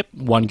one chip,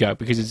 one go,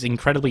 because it's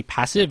incredibly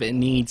passive. It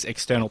needs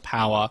external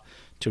power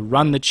to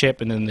run the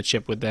chip, and then the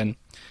chip would then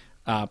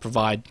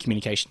provide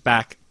communication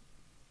back.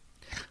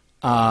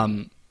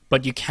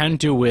 But you can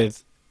do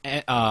with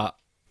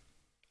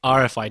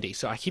RFID.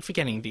 So I keep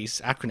forgetting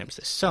these acronyms.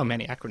 There's so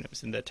many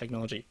acronyms in the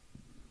technology.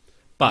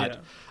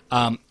 But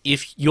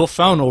if your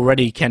phone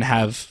already can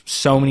have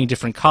so many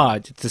different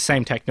cards, it's the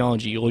same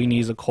technology. All you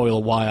need is a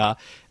coil wire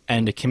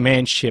and a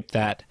command chip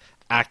that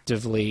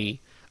actively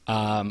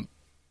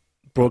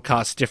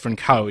broadcasts different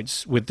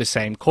codes with the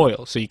same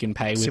coil. So you can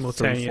pay with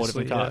 3 or 4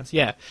 different cards.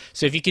 Yeah.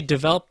 So if you could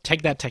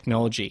take that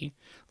technology,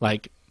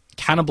 like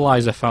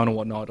cannibalize a phone or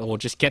whatnot, or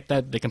just get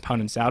the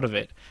components out of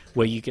it,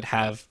 where you could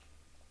have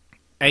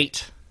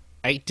eight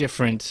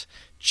different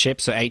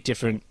chips or 8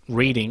 different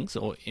readings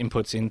or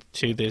inputs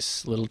into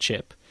this little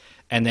chip,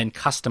 and then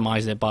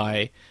customize it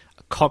by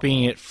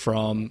copying it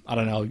from, I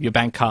don't know, your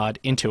bank card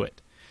into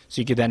it. So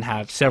you could then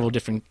have several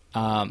different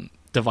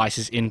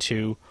devices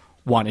into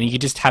one, and you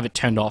could just have it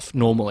turned off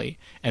normally,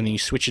 and then you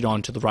switch it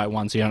on to the right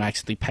one so you don't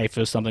accidentally pay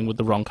for something with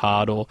the wrong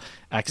card or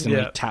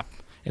accidentally tap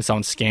and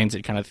someone scans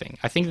it, kind of thing.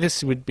 I think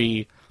this would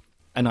be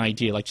an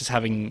idea, like just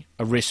having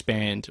a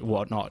wristband or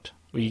whatnot,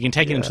 where you can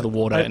take it into the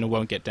water and it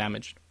won't get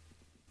damaged.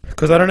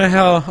 Because I don't know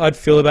how I'd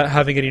feel about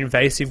having it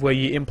invasive where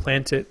you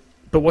implant it,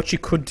 but what you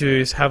could do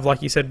is have,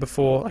 like you said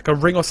before, like a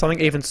ring or something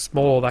even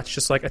small that's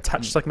just like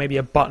attached, like maybe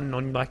a button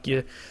on like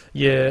your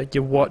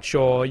watch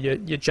or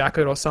your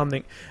jacket or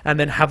something, and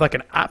then have like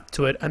an app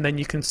to it, and then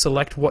you can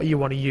select what you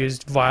want to use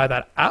via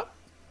that app.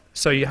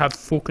 So you have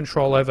full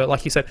control over,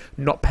 like you said,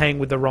 not paying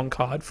with the wrong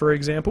card, for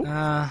example.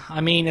 I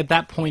mean, at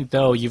that point,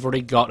 though, you've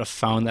already got a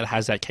phone that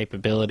has that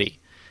capability.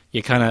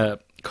 You're kind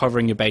of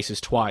covering your bases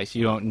twice.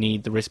 You don't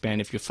need the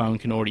wristband if your phone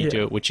can already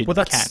do it, which it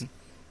can.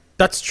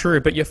 That's true,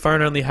 but your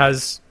phone only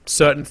has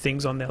certain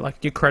things on there,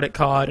 like your credit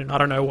card and I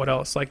don't know what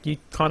else. Like you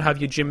can't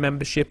have your gym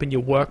membership and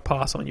your work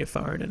pass on your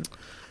phone and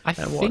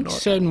think whatnot.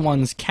 certain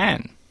ones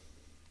can.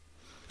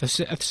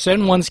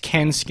 Certain ones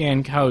can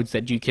scan codes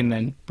that you can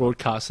then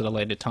broadcast at a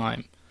later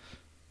time.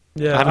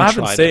 Yeah, I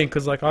haven't seen,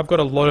 because like I've got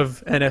a lot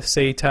of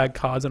NFC tag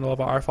cards and a lot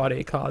of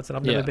RFID cards, and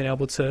I've never been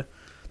able to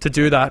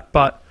do that.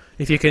 But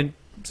if you can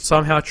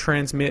somehow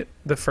transmit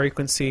the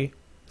frequency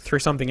through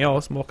something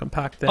else more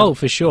compact, then... Oh,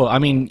 for sure. I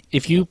mean,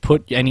 if you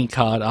put any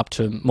card up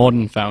to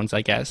modern phones,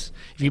 I guess,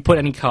 if you put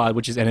any card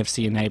which is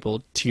NFC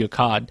enabled to your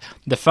card,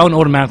 the phone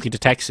automatically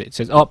detects it. It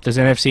says, oh, there's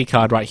an NFC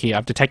card right here.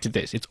 I've detected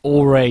this. It's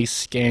always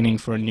scanning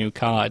for a new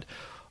card.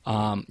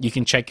 You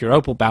can check your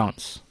Opal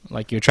balance,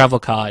 like your travel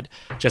card,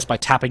 just by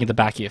tapping at the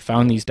back of your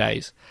phone these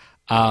days.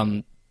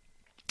 I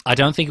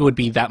don't think it would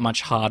be that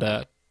much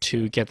harder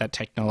to get that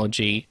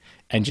technology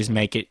and just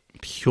make it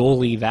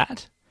purely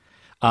that.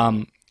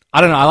 I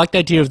don't know, I like the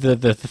idea of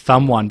the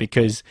thumb one,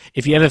 because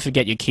if you ever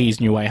forget your keys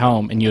on your way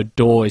home and your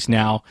door is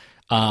now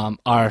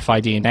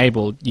RFID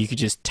enabled, you could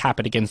just tap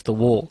it against the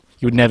wall.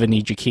 You would never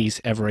need your keys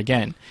ever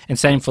again. And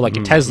same for like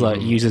a Tesla,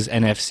 it uses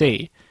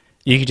NFC.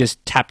 You could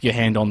just tap your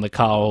hand on the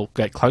car or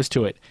get close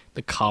to it.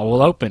 The car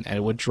will open and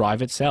it would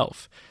drive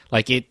itself.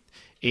 Like it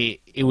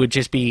would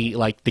just be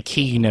like the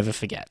key you never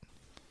forget.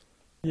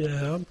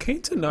 Yeah, I'm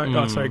keen to know.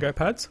 Oh, sorry, go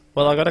Pads.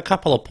 Well, I got a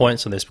couple of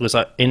points on this, because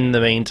in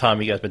the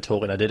meantime, you guys have been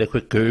talking, I did a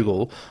quick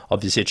Google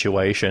of the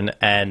situation,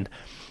 and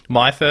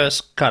my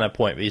first kind of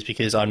point is,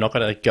 because I'm not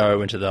going to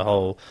go into the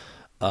whole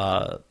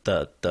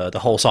the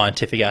whole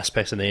scientific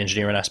aspects and the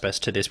engineering aspects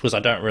to this, because I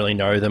don't really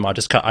know them.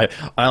 I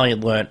only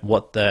learnt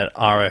what the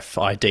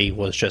RFID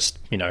was just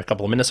a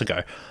couple of minutes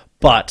ago.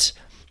 But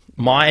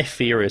my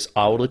fear is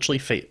I would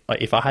literally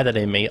if I had that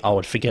in me, I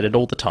would forget it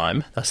all the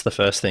time. That's the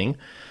first thing.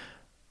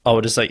 I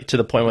would just to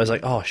the point where it's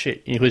like, oh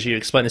shit, because you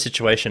explain the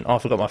situation, oh, I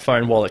forgot my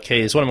phone, wallet,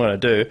 keys, what am I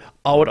going to do?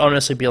 I would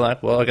honestly be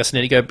like, well, I guess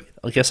I need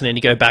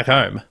to go back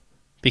home.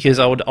 Because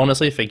I would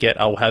honestly forget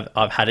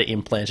I've had it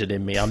implanted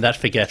in me. I'm that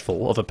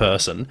forgetful of a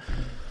person.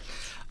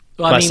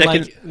 Well, I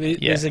mean,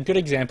 there's a good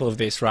example of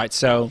this, right?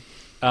 So,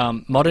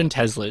 modern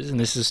Teslas, and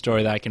this is a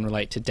story that I can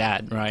relate to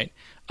Dad, right?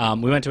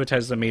 We went to a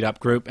Tesla meetup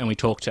group, and we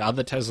talked to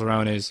other Tesla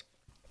owners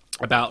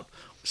about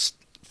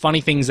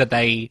funny things that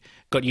they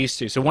got used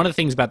to. So one of the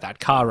things about that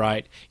car,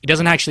 right, it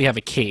doesn't actually have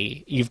a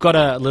key. You've got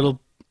a little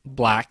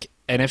black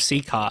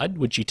NFC card,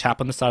 which you tap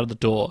on the side of the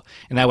door,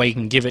 and that way you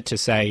can give it to,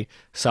 say,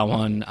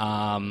 someone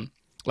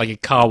like a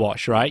car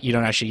wash, right? You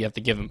don't actually have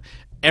to give them.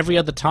 Every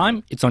other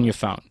time, it's on your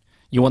phone.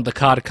 You want the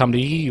car to come to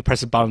you, you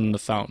press a button on the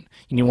phone.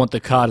 And you want the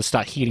car to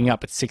start heating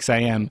up at 6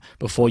 a.m.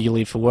 before you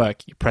leave for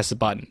work, you press a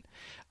button.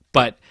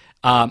 But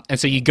and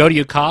so you go to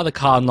your car, the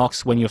car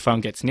unlocks when your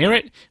phone gets near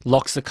it,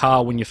 locks the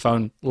car when your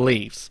phone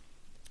leaves.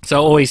 So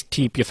always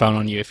keep your phone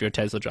on you if you're a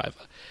Tesla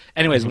driver.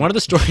 Anyways, one of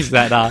the stories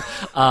that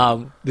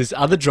this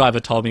other driver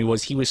told me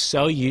was he was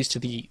so used to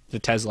the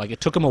Tesla, like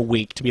it took him a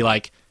week to be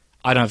like,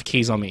 I don't have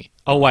keys on me.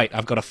 Oh wait,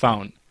 I've got a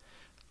phone.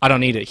 I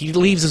don't need it. He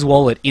leaves his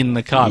wallet in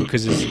the car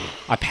because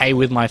I pay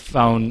with my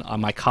phone.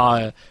 My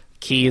car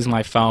key is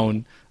my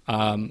phone.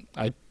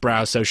 I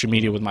browse social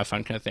media with my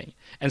phone, kind of thing.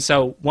 And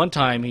so one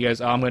time he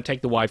goes, I'm going to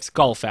take the wife's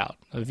Golf out,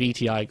 a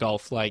VTI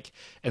Golf,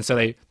 and so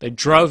they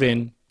drove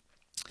in.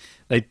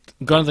 They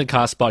go into the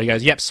car spot. He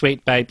goes, yep,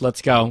 sweet, babe,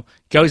 let's go.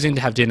 Goes in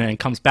to have dinner and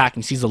comes back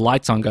and sees the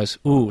lights on, goes,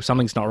 ooh,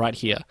 something's not right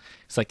here.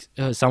 It's like,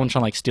 someone's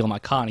trying to steal my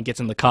car, and he gets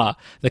in the car.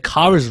 The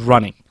car is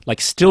running,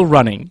 still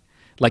running.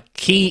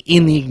 Key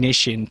in the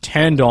ignition,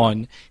 turned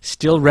on,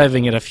 still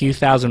revving at a few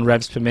thousand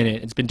revs per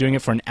minute. It's been doing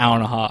it for an hour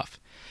and a half.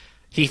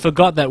 He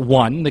forgot that,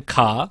 one, the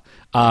car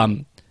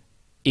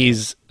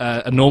is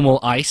a normal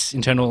ICE,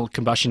 internal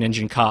combustion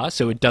engine car,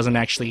 so it doesn't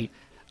actually...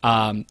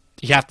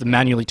 you have to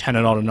manually turn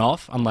it on and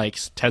off, unlike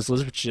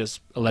Teslas, which is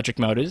just electric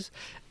motors.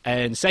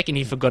 And second,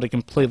 he forgot to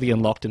completely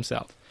unlock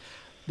himself.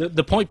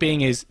 The point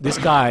being is, this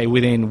guy,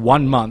 within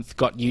 1 month,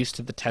 got used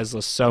to the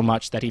Tesla so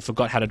much that he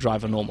forgot how to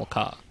drive a normal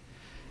car.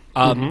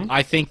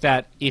 I think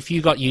that if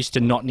you got used to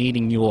not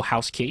needing your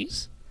house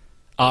keys,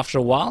 after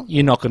a while,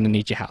 you're not going to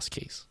need your house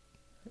keys.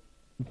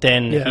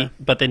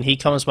 But then he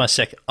comes my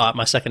second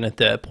and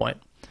third point.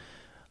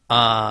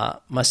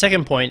 My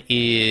second point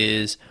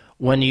is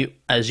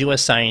as you were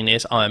saying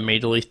this, I'm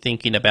immediately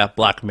thinking about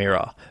Black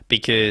Mirror,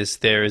 because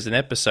there is an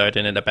episode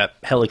in it about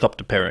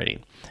helicopter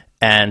parenting,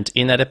 and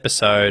in that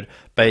episode,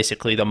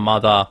 basically the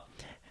mother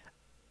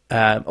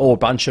or a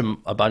bunch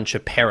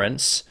of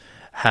parents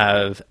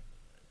have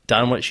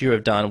done what you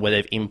have done, where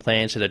they've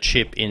implanted a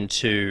chip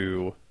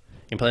into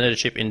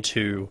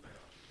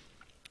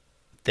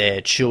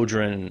their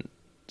children's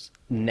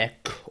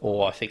neck,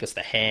 or I think it's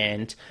the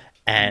hand,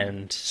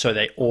 and so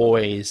they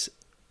always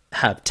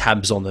have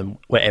tabs on them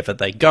wherever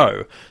they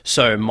go.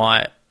 So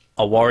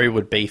a worry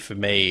would be for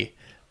me,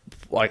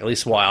 at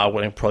least why I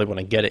would probably want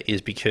to get it,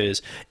 is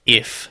because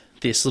if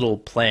this little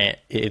plant,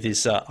 I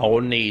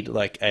would need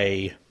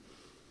a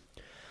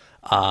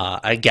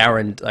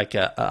guarantee,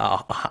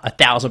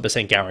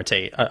 1,000%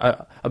 guarantee,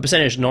 a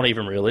percentage not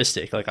even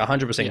realistic,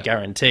 100%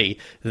 guarantee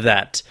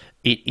that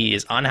it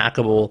is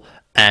unhackable,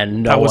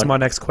 and that was my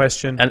next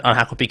question. And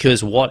unhackable,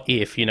 because what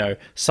if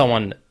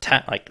someone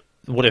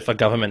what if a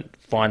government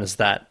finds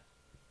that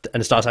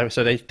and starts having,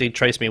 so they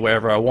trace me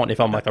wherever I want if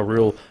I'm a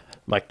real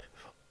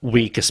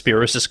weird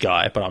conspiracist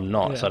guy, but I'm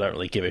not, so I don't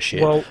really give a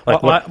shit. Well,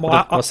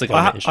 what's the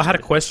government I had a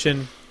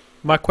question.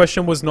 My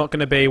question was not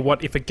going to be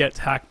what if it gets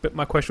hacked, but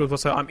my question was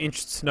also, I'm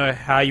interested to know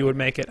how you would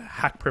make it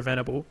hack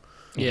preventable.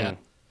 Yeah.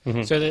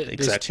 Mm-hmm. So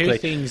there's two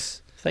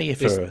things. Thank you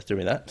for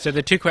doing that. So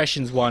the two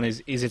questions: one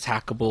is it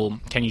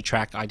hackable? Can you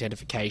track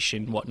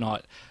identification,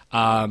 whatnot?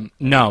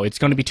 No, it's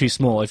going to be too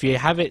small. If you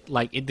have it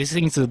this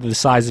thing's the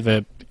size of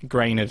a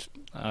grain of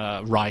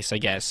rice, I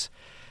guess.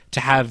 To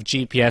have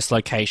GPS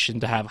location,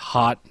 to have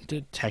heart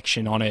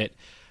detection on it,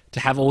 to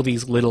have all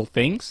these little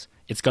things,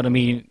 it's going to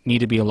need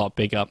to be a lot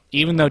bigger.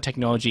 Even though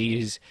technology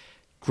is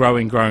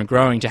growing,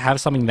 to have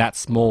something that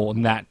small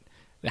and that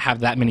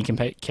have that many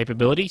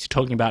capabilities,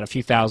 talking about a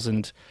few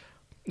thousand,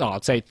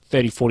 I'd say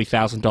 $30,000,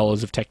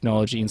 $40,000 of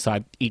technology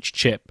inside each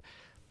chip,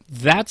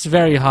 that's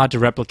very hard to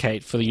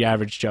replicate for the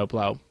average Joe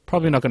Blow.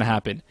 Probably not going to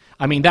happen.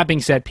 I mean, that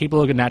being said,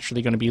 people are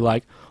naturally going to be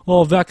like,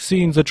 oh,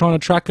 vaccines, they're trying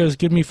to track us,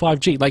 give me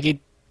 5G.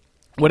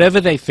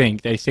 Whatever they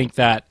think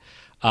that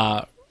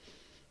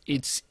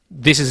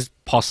this is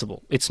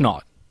possible. It's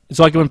not. It's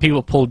like when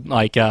people pulled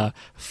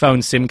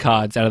phone SIM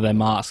cards out of their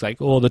masks,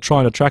 they're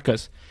trying to track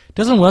us. It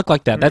doesn't work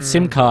like that. That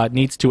SIM card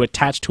needs to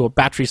attach to a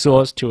battery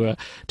source, to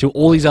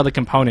all these other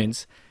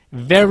components.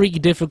 Very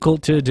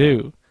difficult to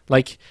do.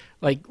 Like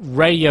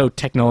radio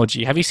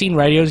technology. Have you seen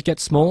radios get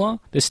smaller?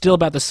 They're still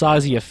about the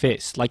size of your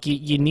fist.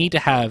 You need to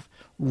have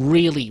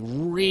really,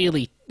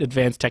 really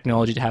advanced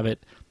technology to have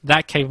it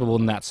that capable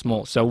and that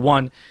small. So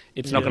one,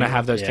 it's not going to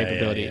have those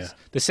capabilities. Yeah.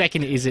 The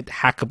second, is it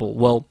hackable?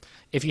 Well,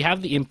 if you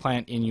have the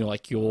implant in your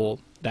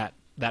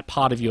that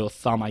part of your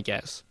thumb, I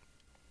guess,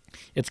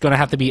 it's going to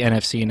have to be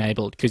NFC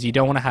enabled, because you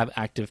don't want to have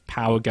active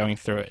power going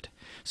through it.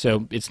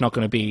 So it's not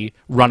going to be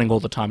running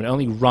all the time. It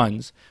only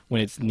runs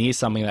when it's near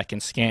something that can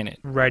scan it.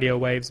 Radio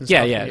waves and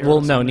stuff. Yeah.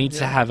 Well, no, it needs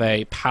to have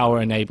a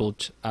power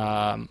enabled,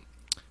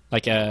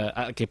 like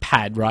a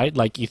pad,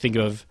 right? You think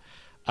of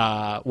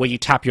where you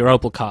tap your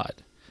Opal card.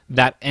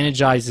 That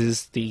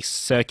energizes the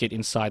circuit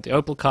inside the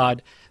Opal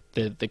card.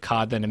 The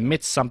card then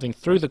emits something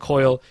through the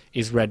coil,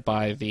 is read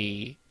by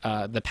the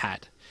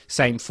pad.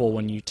 Same for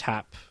when you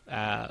tap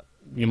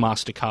your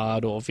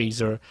MasterCard or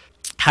Visa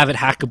Have it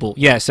hackable.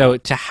 Yeah, so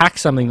to hack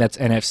something that's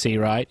NFC,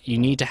 right, you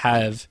need to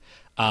have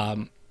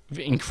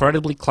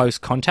incredibly close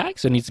contact,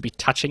 so it needs to be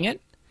touching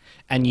it,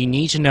 and you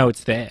need to know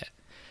it's there.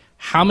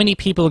 How many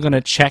people are going to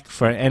check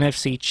for an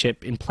NFC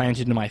chip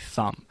implanted into my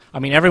thumb? I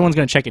mean, everyone's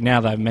going to check it now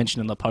that I've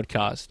mentioned in the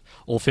podcast,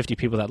 all 50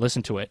 people that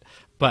listen to it.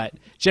 But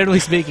generally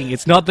speaking,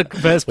 it's not the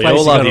first place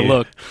you're going to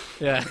look.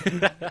 Yeah.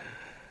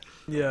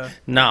 Yeah.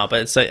 No,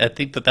 but I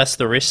think that's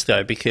the risk,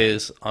 though,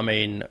 because, I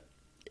mean,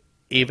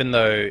 even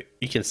though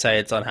you can say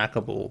it's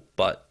unhackable,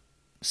 but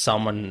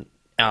someone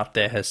out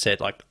there has said,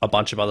 like, a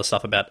bunch of other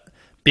stuff about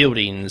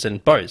buildings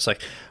and boats.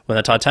 Like, when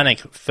the Titanic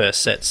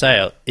first set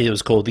sail, it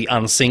was called the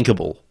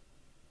Unsinkable.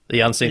 The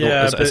Unsinkable.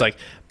 Yeah, it's like,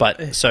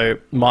 but so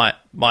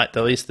at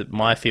least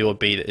my feel would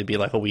be that it'd be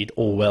like a weird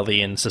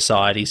Orwellian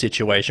society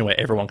situation where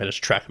everyone can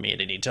just track me at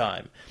any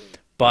time.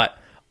 But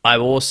I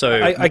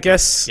also, I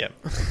guess, yeah.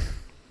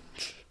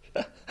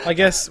 I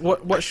guess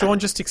what Sean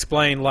just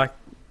explained, like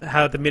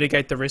how to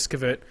mitigate the risk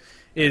of it,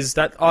 is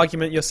that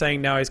argument you're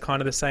saying now is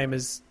kind of the same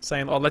as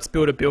saying, oh, let's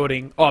build a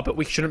building. Oh, but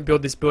we shouldn't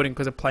build this building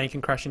because a plane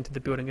can crash into the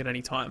building at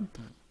any time.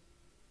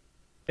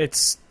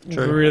 It's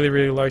True. really,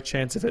 really low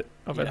chance of it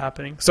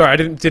happening. Sorry, I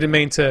didn't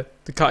mean to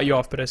cut you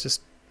off, but it's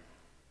just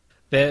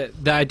the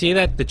idea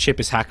that the chip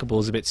is hackable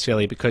is a bit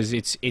silly because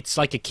it's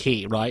like a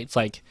key, right? It's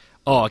like,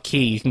 oh, a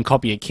key, you can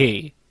copy a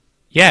key.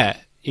 Yeah,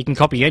 you can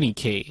copy any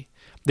key.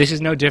 This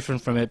is no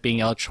different from it being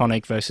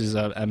electronic versus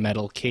a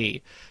metal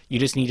key. You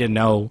just need to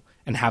know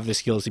and have the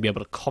skills to be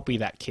able to copy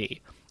that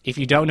key. If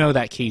you don't know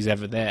that key's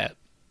ever there,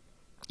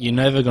 you're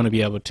never going to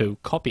be able to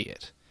copy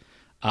it.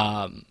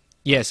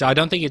 Yeah, so I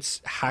don't think it's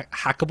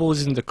hackable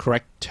isn't the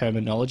correct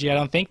terminology, I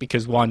don't think,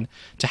 because one,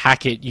 to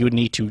hack it, you would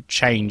need to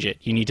change it.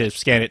 You need to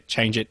scan it,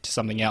 change it to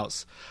something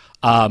else.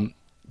 But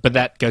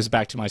that goes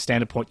back to my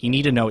standard point. You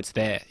need to know it's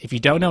there. If you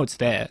don't know it's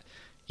there,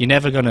 you're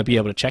never going to be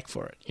able to check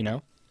for it, you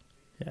know?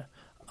 Yeah.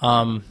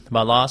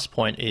 My last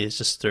point is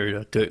just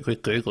through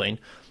quick Googling,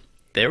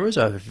 there was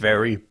a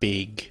very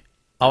big,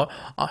 I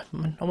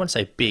want to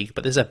say big,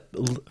 but there's a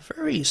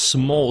very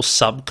small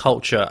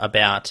subculture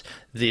about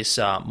this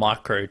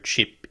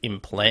microchip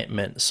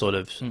implantment sort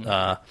of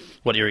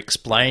what you're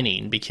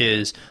explaining,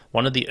 because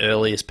one of the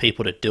earliest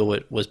people to do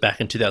it was back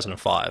in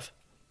 2005.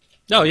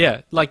 Oh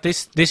yeah, like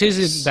this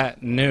isn't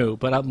that new,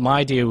 but my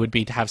idea would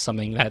be to have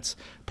something that's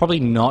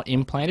probably not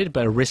implanted,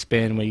 but a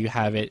wristband where you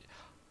have it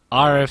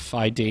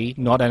RFID,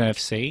 not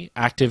NFC,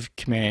 active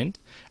command,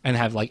 and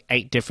have like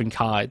 8 different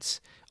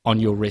cards on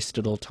your wrist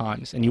at all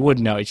times, and you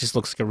wouldn't know. It just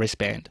looks like a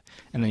wristband,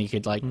 and then you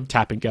could like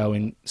tap and go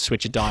and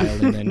switch a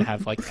dial, and then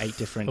have like 8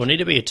 different. It would need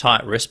to be a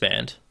tight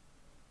wristband.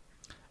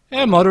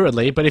 Yeah,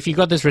 moderately. But if you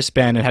got this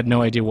wristband and had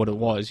no idea what it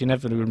was, you're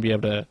never going to be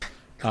able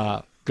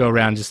to go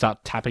around and just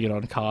start tapping it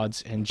on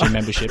cards and gym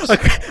memberships.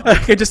 I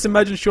can just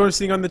imagine Sean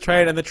sitting on the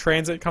train and the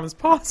transit comes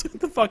past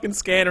with the fucking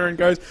scanner and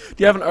goes, "Do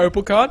you have an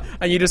Opal card?"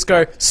 And you just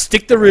go,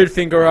 stick the root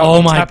finger up,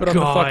 and tap it on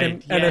the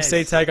fucking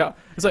NFC tag.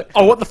 It's like,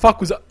 oh, what the fuck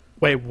was that?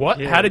 Wait, what?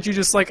 Yeah. How did you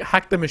just like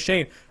hack the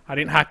machine? I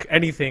didn't hack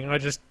anything. I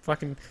just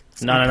fucking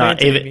No.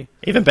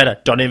 Even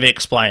better. Don't even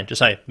explain. Just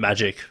say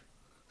magic.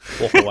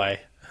 Walk away.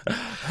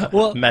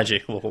 Well,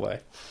 magic. Walk away.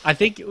 I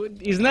think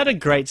isn't that a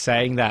great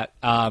saying that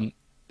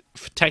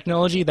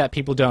technology that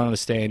people don't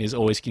understand is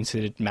always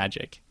considered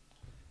magic.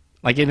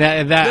 Like in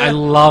that, I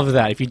love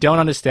that. If you don't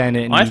understand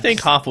it, I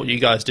think half what you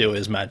guys do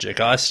is magic.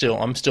 I'm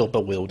still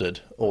bewildered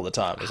all the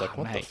time. It's like,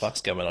 what the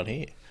fuck's going on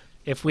here?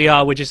 If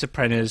we're just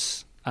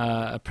apprentices.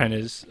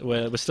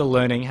 We're still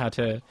learning how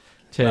to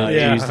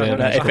use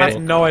them. I have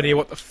no idea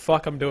what the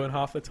fuck I'm doing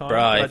half the time.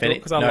 Right,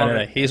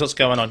 no. Here's what's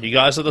going on. You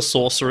guys are the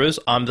sorcerers.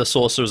 I'm the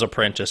sorcerer's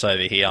apprentice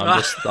over here.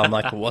 I'm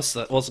like, what's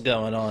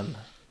going on?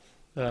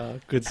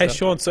 Good stuff. Hey,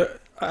 Sean. So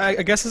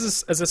I guess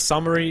as a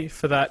summary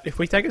for that, if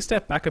we take a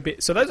step back a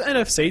bit, so those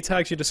NFC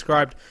tags you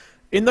described,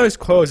 in those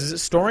coils, is it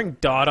storing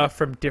data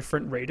from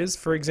different readers,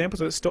 for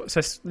example?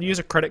 So use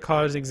a credit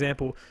card as an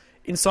example.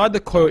 Inside the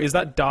coil, is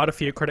that data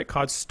for your credit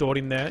card stored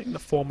in there in the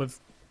form of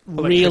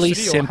really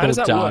simple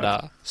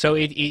data? Work? So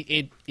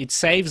it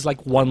saves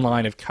like one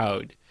line of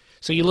code.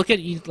 So you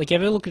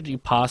ever look at your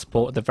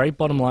passport, at the very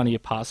bottom line of your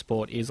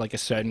passport is like a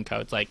certain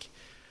code, it's like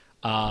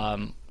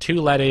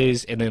 2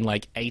 letters and then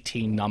like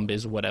 18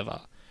 numbers or whatever.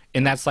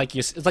 And that's like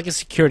it's like a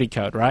security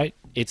code, right?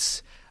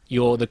 It's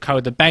the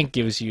code the bank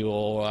gives you,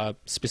 or a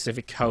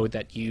specific code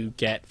that you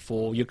get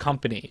for your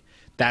company.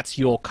 That's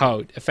your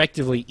code.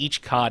 Effectively,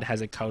 each card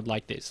has a code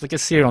like this, like a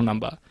serial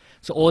number.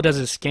 So all it does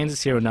is scans a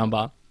serial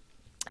number,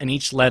 and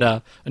each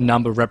letter, a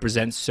number,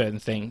 represents certain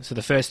things. So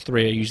the first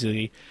 3 are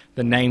usually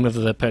the name of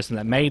the person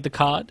that made the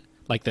card,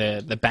 like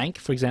the bank,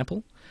 for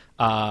example.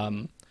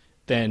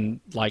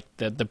 Then like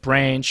the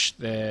branch,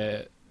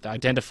 the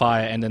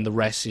identifier, and then the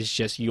rest is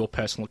just your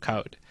personal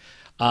code.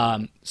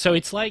 So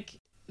it's like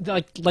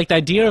the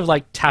idea of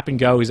like tap and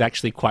go is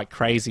actually quite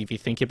crazy if you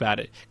think about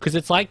it, because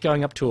it's like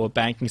going up to a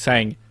bank and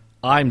saying,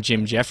 "I'm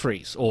Jim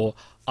Jeffries," or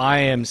 "I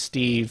am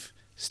Steve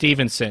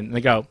Stevenson." And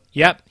they go,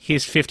 "Yep,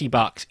 here's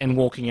 $50," and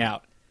walking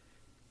out.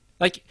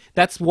 Like,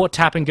 that's what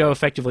tap and go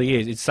effectively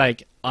is. It's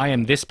like, I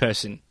am this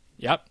person.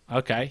 Yep,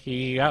 okay, here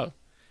you go.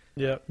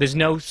 Yeah. There's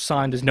no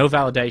sign, there's no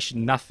validation,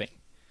 nothing.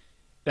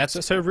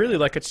 That's So really,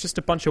 like, it's just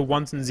a bunch of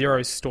ones and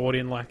zeros stored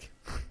in, like,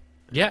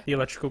 yeah. the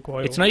electrical coil.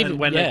 It's not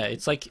even And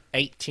it's like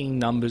 18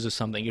 numbers or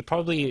something. It's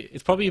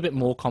probably a bit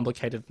more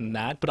complicated than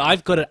that. But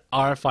I've got an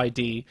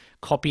RFID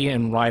copy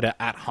and writer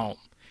at home.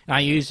 And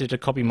I used it to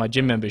copy my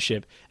gym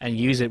membership and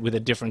use it with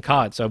a different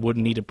card, so I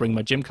wouldn't need to bring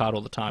my gym card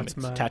all the time. That's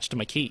it's mad. attached to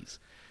my keys.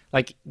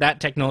 Like, that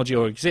technology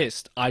already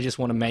exists. I just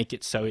want to make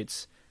it so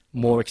it's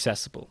more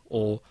accessible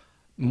or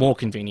more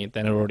convenient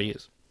than it already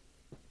is.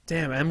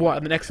 Damn, and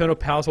what? An external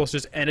power source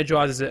just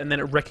energizes it, and then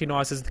it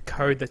recognizes the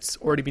code that's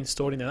already been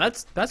stored in there.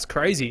 That's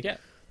crazy. Yeah.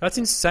 That's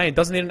insane.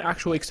 Doesn't need an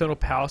actual external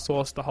power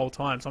source the whole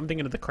time. So I'm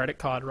thinking of the credit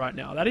card right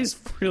now. That is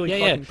really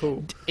fucking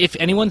cool. If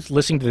anyone's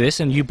listening to this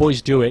and you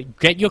boys do it,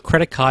 get your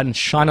credit card and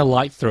shine a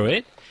light through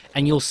it,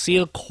 and you'll see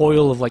a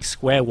coil of like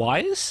square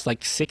wires,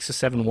 like 6 or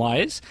 7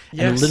 wires,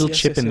 and a little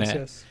chip in there.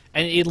 Yes.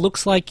 And it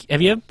looks like,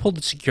 have you ever pulled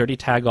the security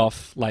tag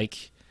off?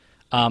 Like,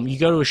 you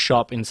go to a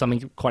shop in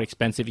something quite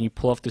expensive and you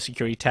pull off the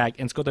security tag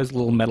and it's got those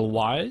little metal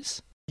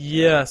wires.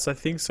 Yes, I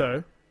think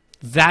so.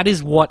 That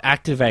is what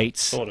activates.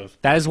 Sort of.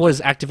 That is what is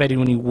activated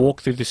when you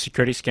walk through the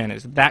security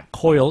scanners. That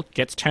coil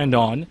gets turned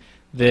on.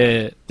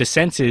 The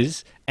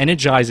sensors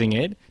energizing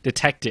it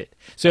detect it.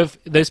 So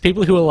if there's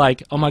people who are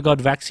like, oh my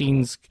god,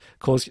 vaccines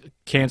cause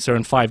cancer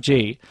and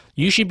 5G,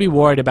 you should be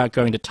worried about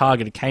going to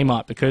Target or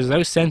Kmart because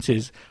those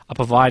sensors are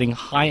providing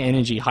high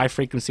energy, high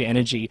frequency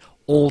energy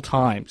all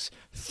times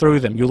through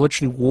them. You're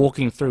literally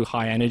walking through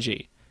high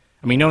energy.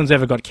 I mean, no one's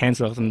ever got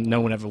cancer and no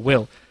one ever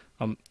will.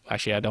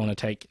 Actually, I don't want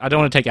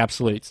to take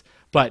absolutes.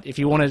 But if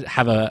you want to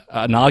have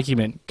an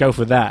argument, go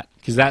for that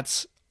because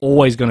that's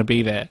always going to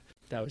be there.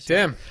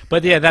 Damn.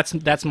 But yeah,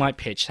 that's my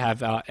pitch. Have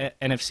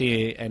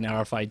NFC and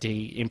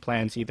RFID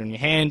implants either in your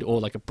hand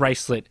or like a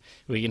bracelet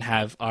where you can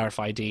have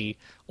RFID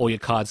all your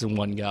cards in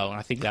one go. And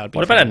I think that would be.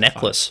 What about a kind of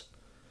necklace? fun.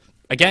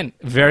 Again,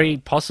 very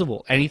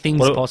possible.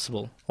 Anything's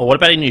possible. Or what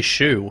about in your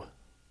shoe?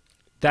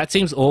 That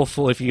seems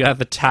awful if you have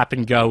the tap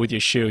and go with your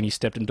shoe and you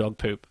stepped in dog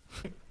poop.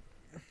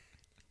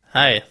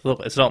 Hey, look,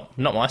 it's not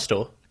my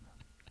store.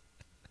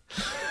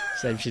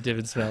 Same shit,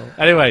 different smell.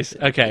 Anyways,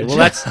 okay. Well,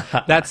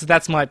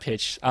 that's my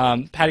pitch.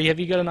 Paddy, have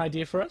you got an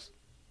idea for us?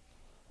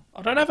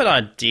 I don't have an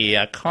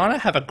idea. I kind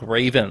of have a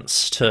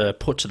grievance to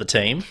put to the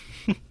team.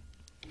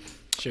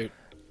 Shoot.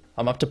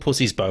 I'm up to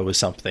pussy's bow with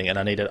something, and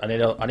I need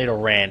a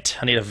rant.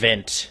 I need a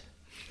vent.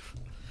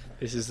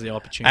 This is the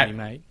opportunity,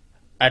 mate.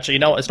 Actually, you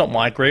know what? It's not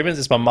my grievance.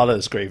 It's my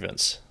mother's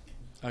grievance.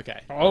 Okay.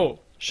 Oh.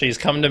 She's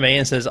come to me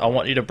and says, I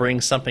want you to bring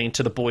something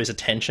to the boys'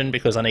 attention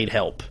because I need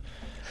help.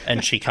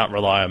 And she can't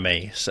rely on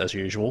me, as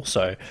usual,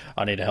 so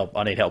I need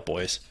help,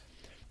 boys.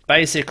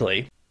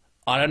 Basically,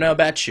 I don't know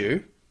about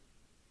you,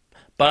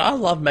 but I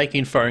love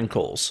making phone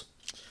calls.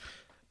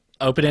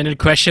 Open-ended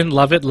question.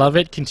 Love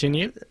it.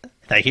 Continue.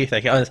 Thank you.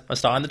 I'm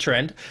starting the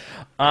trend.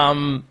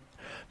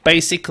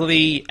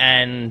 Basically,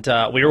 and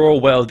we're all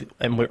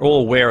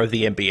aware of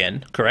the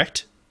NBN,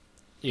 correct?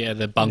 Yeah,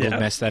 the bungled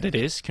mess that it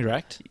is,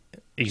 correct?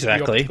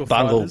 Exactly.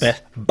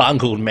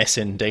 Bungled mess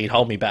indeed.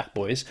 Hold me back,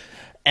 boys.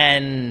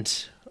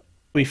 And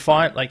we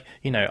find, like,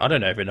 I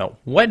don't even know.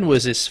 When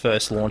was this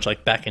first launch?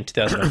 Like back in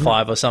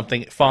 2005 or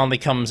something? It finally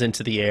comes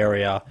into the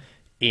area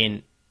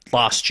in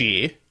last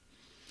year.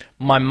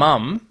 My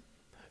mum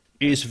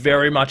is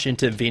very much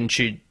into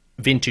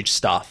vintage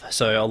stuff.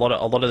 So a lot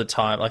of the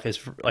time, like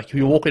if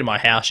you walk into my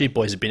house, you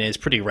boys have been there, it's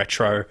pretty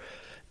retro.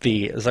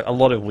 There's like a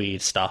lot of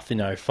weird stuff,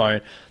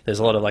 phone. There's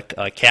a lot of like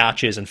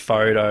couches and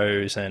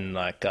photos and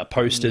like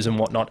posters and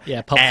whatnot.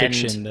 Yeah, Pulp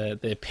Fiction, the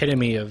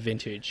epitome of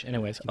vintage.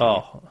 Anyways.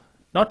 Oh,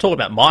 not talking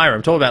about Myra.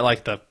 I'm talking about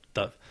like the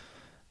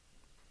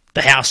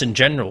house in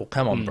general.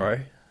 Come on, bro.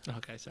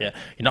 Okay, sorry.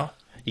 Yeah,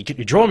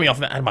 you're drawing me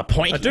off out of my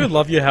point. I do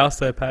love your house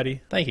though, Paddy.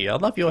 Thank you. I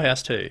love your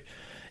house too.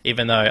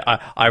 Even though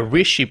I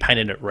wish you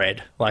painted it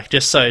red, like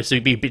just so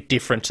it'd be a bit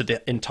different to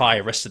the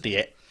entire rest of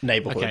the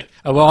neighborhood. Okay.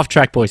 Oh, we're off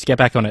track, boys. Get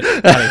back on it.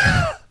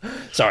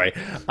 Sorry.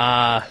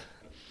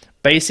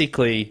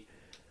 Basically,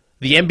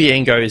 the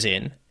NBN goes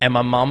in, and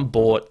my mum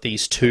bought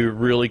these 2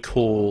 really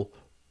cool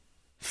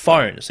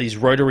phones, these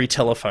rotary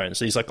telephones,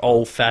 these like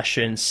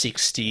old-fashioned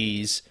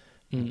 60s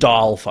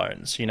dial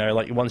phones,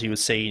 like the ones you would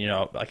see,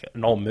 like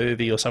an old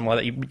movie or something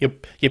like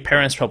that. Your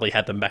parents probably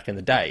had them back in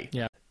the day.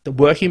 Yeah. They're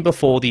working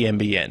before the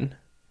NBN.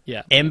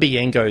 Yeah.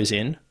 NBN goes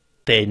in.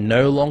 They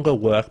no longer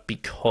work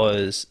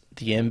because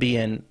the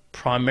NBN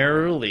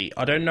primarily,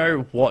 I don't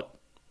know what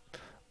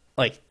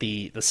like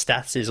the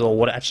stats is or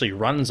what it actually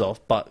runs off,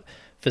 but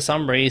for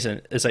some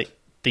reason it's like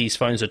these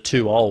phones are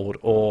too old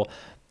or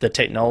the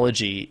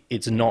technology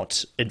is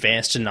not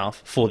advanced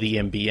enough for the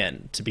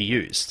NBN to be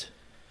used.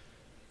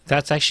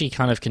 That's actually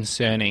kind of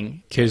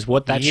concerning because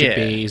what that should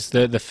be is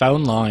the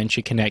phone line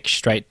should connect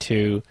straight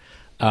to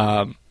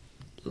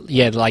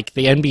like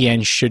the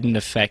NBN shouldn't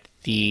affect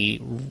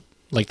the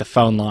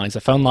phone lines.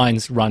 The phone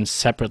lines run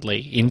separately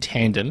in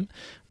tandem,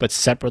 but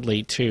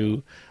separately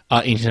to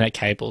internet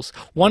cables.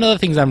 One of the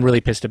things I'm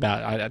really pissed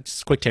about,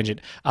 just a quick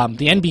tangent,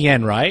 the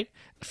NBN, right?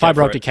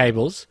 Fiber optic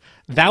cables,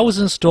 that was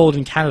installed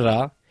in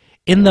Canada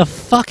in the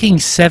fucking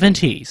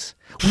 70s.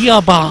 We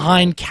are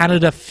behind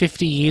Canada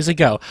 50 years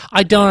ago.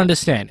 I don't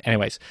understand.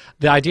 Anyways,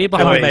 the idea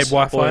behind... made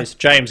Wi-Fi. Boys,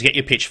 James, get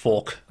your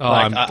pitchfork. Oh,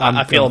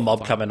 I feel a I'm mob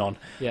fine. coming on.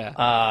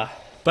 Yeah.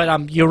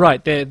 But you're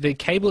right. The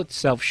cable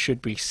itself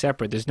should be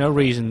separate. There's no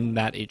reason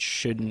that it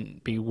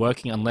shouldn't be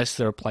working unless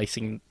they're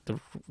replacing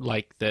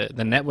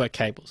the network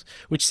cables,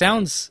 which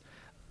sounds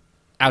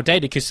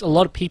outdated because a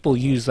lot of people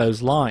use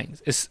those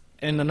lines.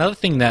 And another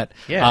thing that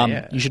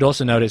you should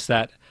also notice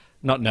that,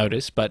 not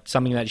notice, but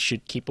something that you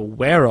should keep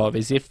aware of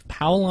is if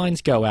power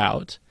lines go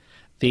out,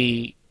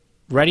 the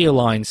radio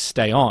lines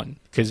stay on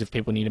because if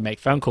people need to make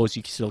phone calls,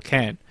 you still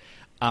can.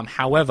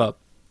 However,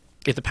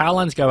 if the power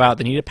lines go out,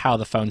 they need to power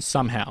the phones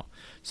somehow.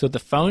 So the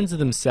phones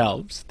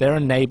themselves, they're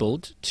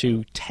enabled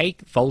to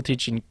take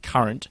voltage and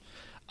current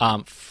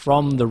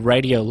from the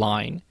radio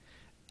line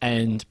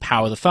and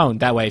power the phone.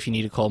 That way, if you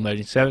need to call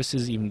emergency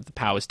services, even if the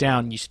power's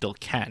down, you still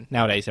can.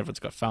 Nowadays, everyone's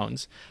got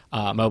phones,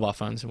 mobile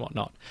phones and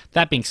whatnot.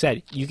 That being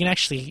said, you can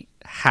actually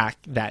hack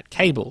that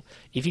cable.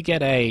 If you get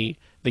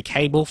the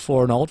cable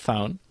for an old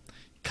phone,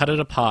 cut it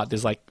apart,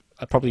 there's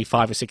probably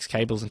 5 or 6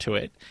 cables into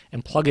it,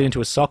 and plug it into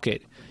a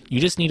socket.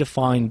 You just need to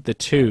find the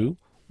two,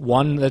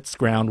 one that's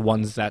ground,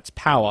 one that's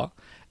power,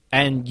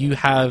 and you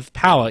have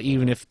power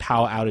even if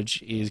power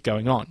outage is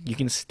going on. You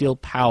can still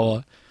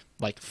power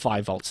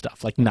 5-volt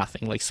stuff,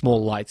 nothing,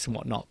 small lights and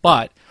whatnot.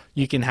 But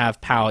you can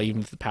have power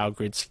even if the power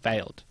grid's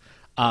failed.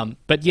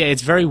 But yeah,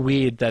 it's very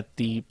weird that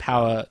the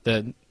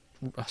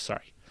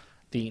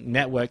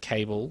network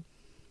cable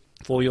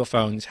for your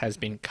phones has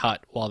been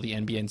cut while the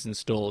NBN's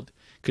installed,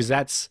 because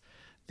that's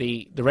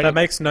the radio. That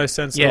makes no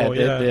sense at all.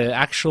 The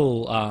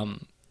actual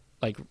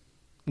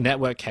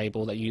network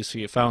cable that you use for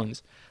your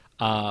phones,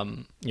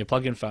 your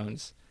plug-in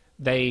phones,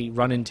 they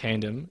run in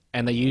tandem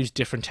and they use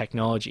different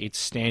technology. It's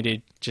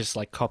standard, just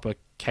like copper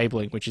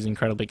cabling, which is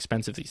incredibly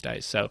expensive these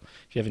days. So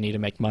if you ever need to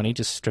make money,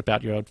 just strip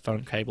out your old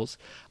phone cables.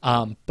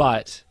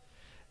 But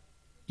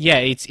yeah,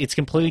 it's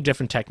completely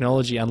different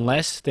technology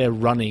unless they're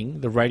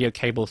running the radio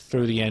cable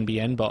through the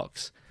NBN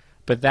box.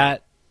 But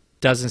that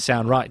doesn't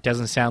sound right.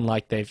 Doesn't sound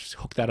like they've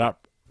hooked that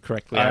up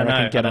correctly. I don't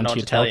know. Get I don't know onto what to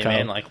your tell you,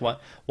 telco. man.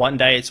 One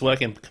day it's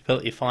working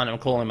completely fine. I'm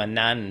calling my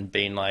nan and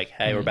being like,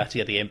 "Hey, we're about to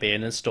get the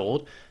NBN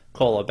installed."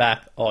 Call her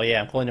back. Oh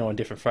yeah, I'm calling you on a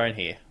different phone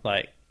here.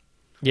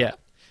 Yeah.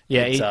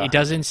 It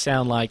doesn't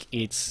sound like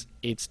it's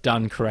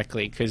done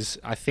correctly, because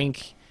I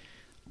think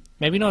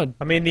maybe not.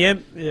 I mean,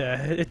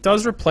 it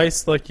does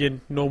replace your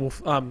normal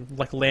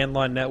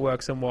landline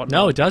networks and whatnot.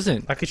 No, it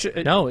doesn't.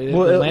 It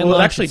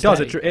actually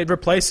does. It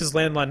replaces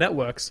landline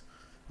networks.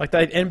 The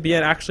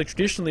NBN actually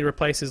traditionally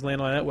replaces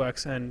landline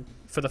networks and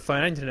for the phone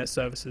and internet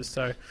services.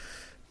 So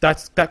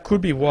that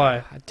could be why.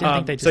 I didn't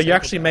think they so you're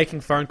actually that.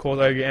 making phone calls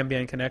over your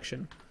NBN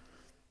connection.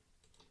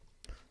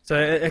 So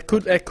it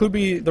could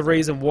be the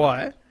reason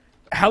why.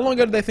 How long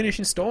ago did they finish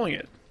installing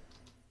it?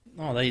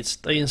 Oh, they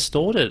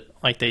installed it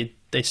they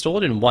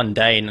installed it in one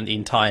day in the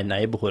entire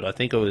neighborhood. I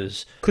think it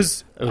was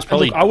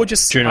probably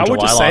June or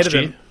July last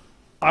year.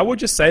 I would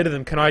just say to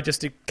them, can I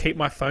just keep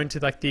my phone to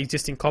the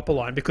existing copper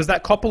line, because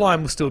that copper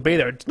line will still be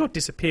there. It's not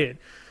disappeared.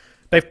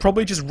 They've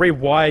probably just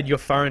rewired your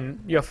phone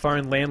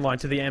landline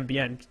to the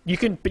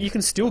NBN. But you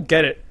can still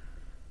get it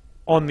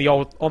on the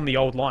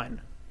old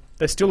line.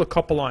 There's still a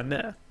copper line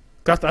there.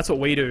 That's what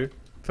we do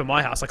for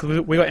my house. We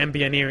got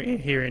NBN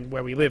here in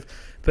where we live,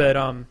 but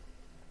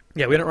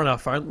we don't run our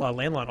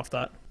landline off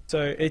that.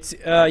 So it's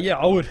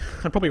I'd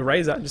probably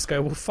raise that and just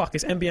go, well, fuck,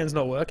 this NBN's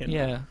not working.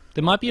 Yeah,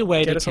 there might be a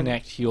way to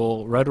connect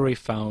your rotary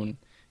phone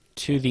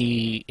to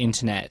the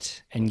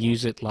internet and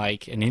use it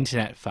like an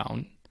internet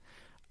phone.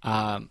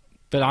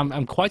 But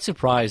I'm quite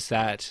surprised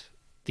that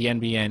the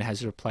NBN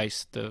has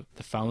replaced the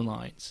phone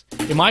lines.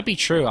 It might be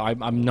true.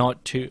 I'm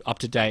not too up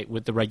to date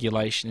with the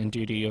regulation and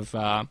duty of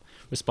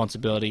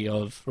responsibility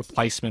of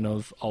replacement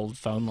of old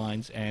phone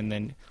lines and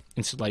then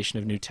installation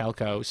of new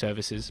telco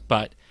services.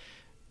 But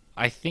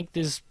I think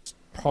there's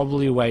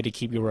probably a way to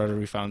keep your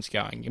rotary phones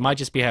going. You might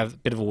just have a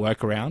bit of a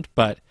workaround,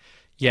 but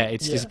yeah,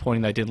 it's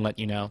disappointing they didn't let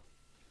you know.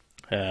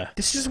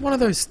 This is just one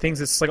of those things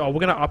that's we're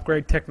going to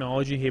upgrade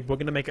technology here, but we're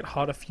going to make it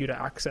harder for you to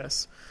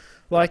access.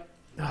 I'm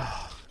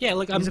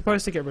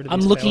supposed to get rid of. I'm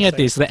looking at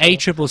this. The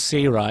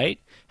ACCC, right,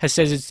 has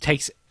says it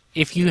takes,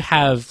 if you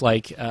have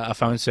a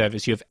phone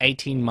service, you have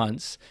 18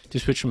 months to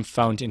switch from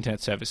phone to internet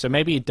service. So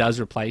maybe it does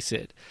replace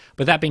it.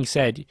 But that being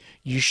said,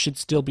 you should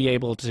still be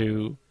able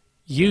to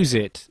use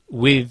it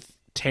with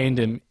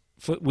tandem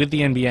with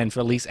the NBN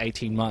for at least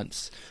 18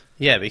 months.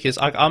 Yeah, because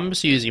I'm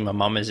just using my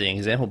mum as an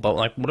example, but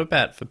what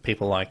about for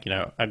people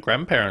our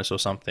grandparents or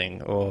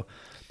something, or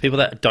people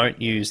that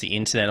don't use the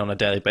internet on a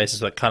daily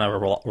basis but kind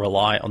of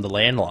rely on the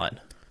landline?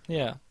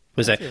 Yeah.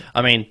 Because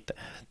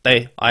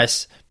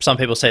some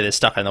people say they're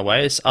stuck in their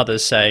ways.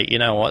 Others say, you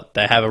know what,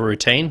 they have a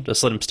routine,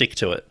 just let them stick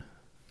to it.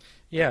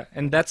 Yeah,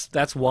 and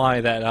that's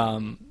why that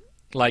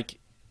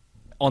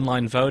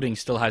online voting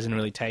still hasn't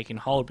really taken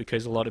hold,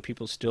 because a lot of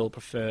people still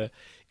prefer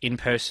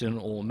in-person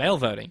or mail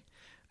voting.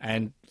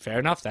 And fair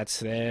enough, that's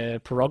their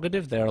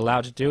prerogative. They're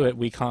allowed to do it.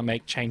 We can't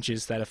make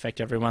changes that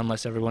affect everyone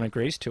unless everyone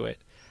agrees to it.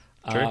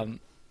 True.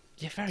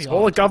 Yeah, very It's odd.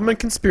 all a government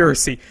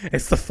conspiracy.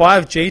 It's the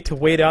 5G to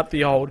weed out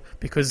the old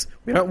because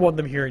we don't want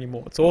them here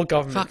anymore. It's all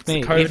government. Fuck It's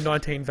me. the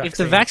COVID-19 vaccine. If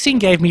the vaccine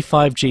gave me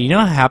 5G, you know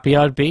how happy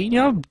I'd be? You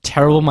know how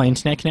terrible my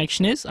internet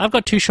connection is? I've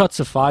got 2 shots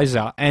of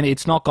Pfizer, and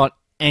it's not got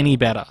any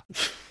better.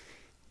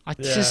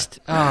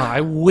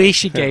 I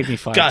wish it gave me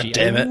 5G. God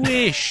damn it. I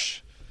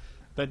wish.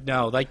 But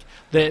no, like,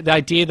 the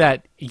idea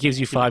that it gives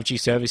you 5G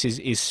services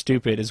is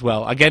stupid as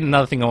well. Again,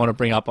 another thing I want to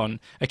bring up on...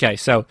 Okay,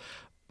 so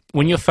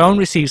when your phone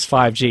receives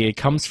 5G, it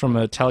comes from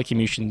a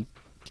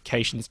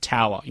telecommunications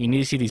tower. You need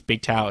to see these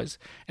big towers.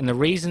 And the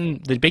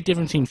big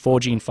difference between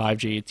 4G and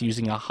 5G, it's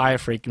using a higher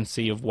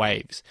frequency of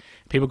waves.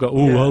 People go,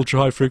 ultra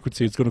high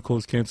frequency, it's going to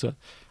cause cancer.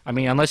 I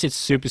mean, unless it's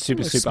super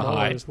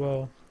high. As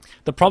well.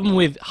 The problem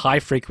with high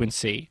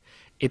frequency,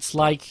 it's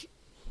like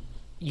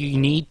you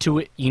need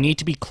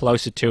to be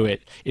closer to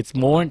it. It's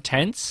more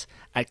intense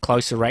at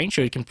closer range,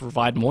 so it can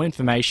provide more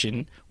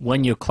information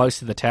when you're close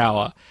to the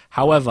tower.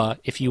 However,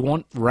 if you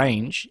want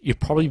range, you're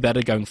probably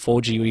better going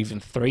 4G or even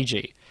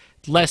 3G.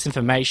 Less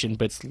information,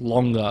 but it's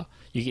longer.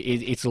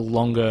 It's a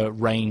longer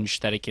range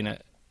that it can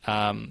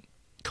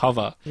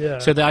cover. Yeah.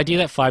 So the idea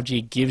that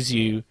 5G gives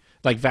you,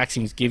 like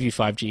vaccines give you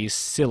 5G, is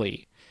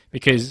silly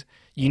because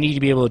you need to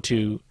be able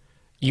to.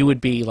 You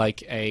would be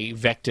like a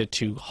vector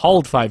to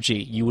hold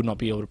 5G. You would not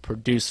be able to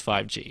produce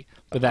 5G.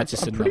 But that's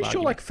just I'm another pretty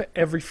sure, argument. like for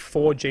every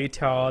 4G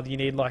tower, you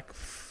need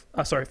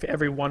for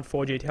every one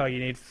 4G tower, you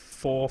need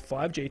 4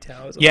 5G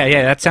towers. Yeah,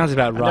 that sounds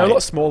about And right. they're a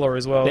lot smaller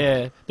as well.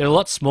 They're a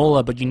lot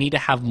smaller, but you need to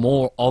have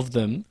more of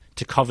them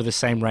to cover the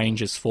same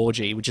range as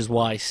 4G, which is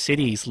why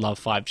cities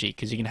love 5G,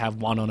 because you can have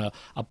one on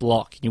a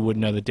block. You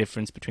wouldn't know the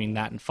difference between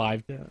that and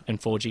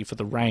 4G for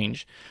the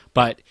range.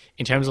 But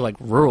in terms of like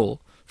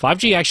rural,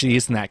 5G actually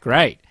isn't that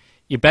great.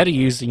 You're better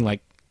using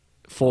like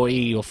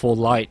 4E or 4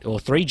 Lite or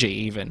 3G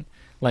even.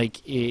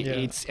 Like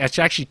it's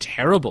actually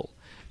terrible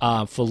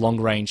for long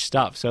range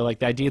stuff. So like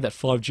the idea that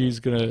 5G is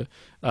going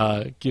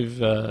to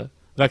give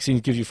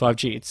vaccines give you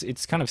 5G,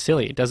 it's kind of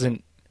silly. It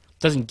doesn't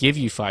give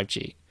you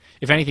 5G.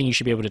 If anything, you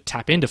should be able to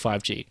tap into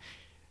 5G,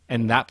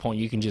 and at that point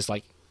you can just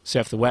like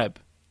surf the web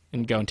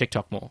and go on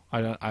TikTok more.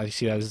 I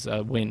see that as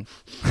a win.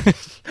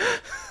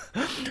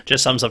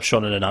 Just sums up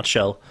Sean in a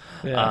nutshell.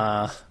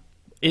 Yeah.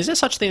 Is there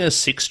such thing as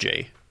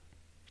 6G?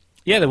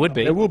 Yeah, there would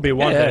be. There will be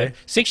one day.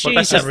 6G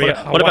What is just...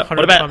 about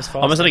 100 times faster.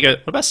 I was going to go,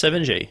 what about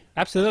 7G?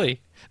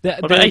 Absolutely. What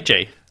about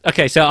 8G?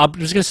 Okay, so I'm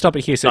just going to stop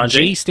it here. So 9G?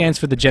 G stands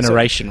for the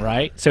generation,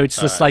 right? So it's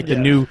just like the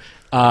new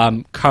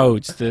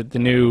codes, the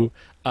new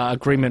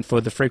agreement for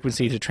the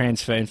frequency to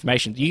transfer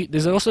information.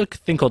 There's also a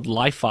thing called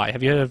Li-Fi.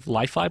 Have you heard of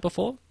Li-Fi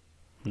before?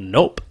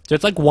 Nope. So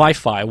it's like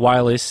Wi-Fi,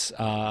 wireless...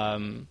 I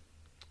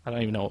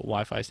don't even know what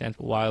Wi-Fi stands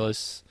for.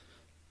 Wireless...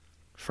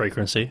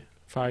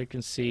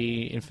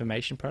 Frequency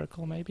information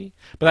protocol, maybe.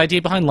 But the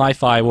idea behind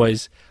Li-Fi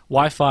was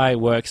Wi-Fi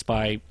works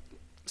by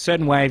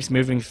certain waves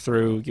moving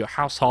through your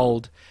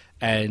household,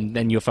 and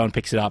then your phone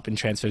picks it up and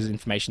transfers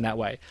information that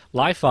way.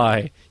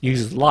 Li-Fi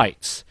uses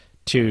lights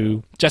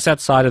to just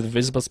outside of the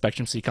visible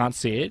spectrum, so you can't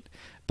see it.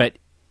 But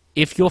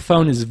if your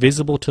phone is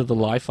visible to the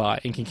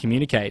Li-Fi and can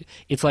communicate,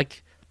 it's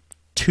like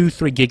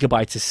 2-3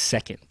 gigabytes a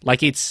second.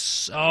 Like it's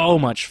so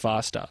much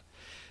faster.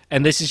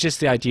 And this is just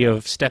the idea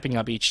of stepping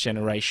up each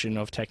generation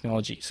of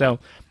technology. So,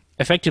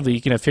 effectively, you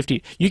can have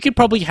 50... You could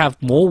probably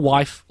have more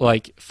like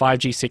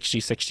 5G, 6G,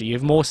 6G. You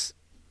have more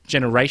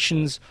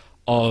generations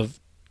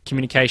of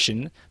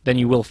communication than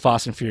you will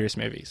Fast and Furious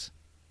movies.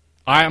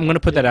 I'm going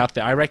to put that out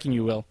there. I reckon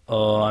you will.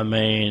 Oh, I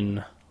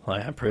mean,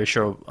 like, I'm pretty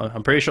sure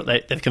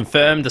they've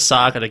confirmed the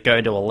saga to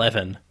go to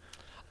 11.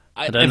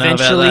 I don't know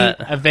about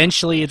that.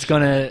 Eventually, it's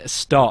going to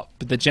stop.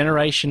 But the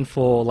generation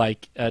for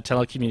like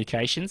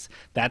telecommunications,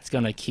 that's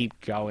going to keep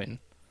going.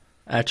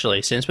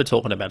 Actually, since we're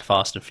talking about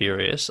Fast and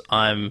Furious,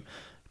 I'm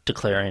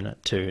declaring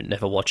to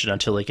never watch it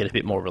until they get a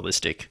bit more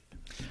realistic.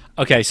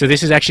 Okay, so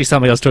this is actually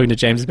something I was talking to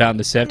James about in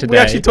the surf today. We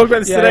actually talked about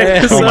this today.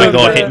 Yeah. Oh my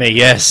god, hit me,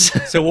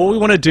 yes. So what we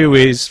want to do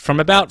is, from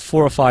about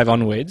 4 or 5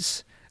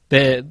 onwards,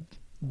 the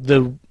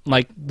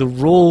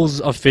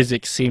rules of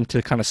physics seem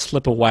to kind of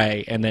slip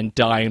away and then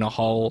die in a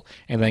hole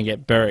and then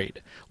get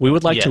buried. We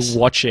would like to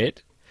watch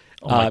it,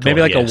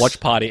 maybe like a watch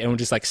party, and we'll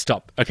just like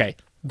stop. Okay,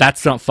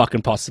 that's not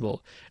fucking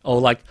possible.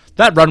 Or like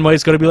that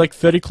runway's got to be like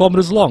 30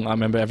 kilometers long. I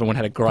remember everyone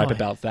had a gripe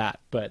about that,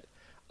 but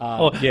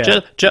or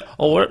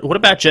what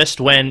about just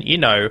when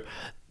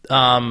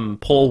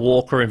Paul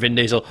Walker and Vin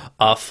Diesel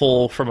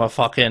fall from a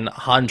fucking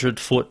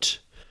 100-foot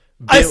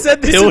I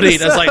said this building in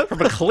the that's like surf.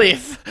 from a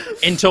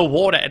cliff into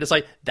water, and it's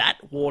like that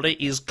water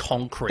is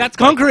concrete. that's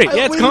concrete.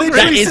 Yeah, it's We concrete.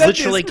 That is said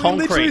literally this.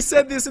 concrete. We literally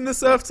said this in the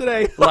surf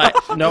today. Like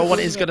no one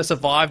is going to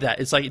survive that.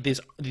 It's like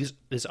there's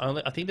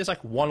only, I think there's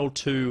like 1 or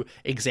 2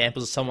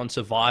 examples of someone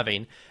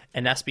surviving,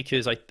 and that's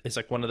because like it's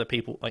like one of the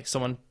people, like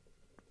someone,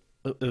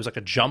 it was like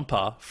a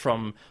jumper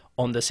from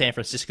on the San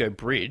Francisco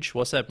Bridge.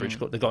 What's that bridge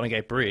called? The Golden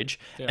Gate Bridge.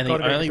 Yeah. And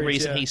Golden the Gate only Bridge,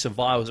 reason yeah. he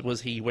survived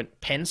was he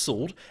went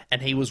penciled,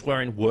 and he was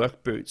wearing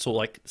work boots or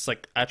like it's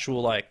like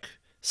actual like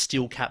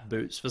steel cap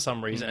boots for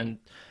some reason,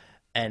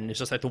 and it's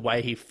just like the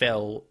way he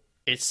fell,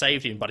 it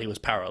saved him, but he was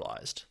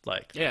paralyzed.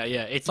 Like Yeah,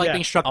 it's like Yeah.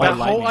 being struck The by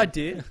whole lightning.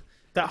 idea,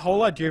 that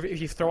whole idea of if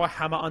you throw a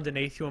hammer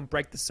underneath you and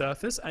break the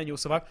surface and you'll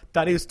survive,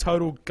 that is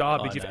total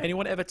garbage. If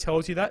anyone ever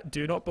tells you that,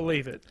 do not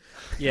believe it.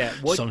 Yeah,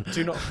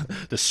 Do not.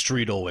 The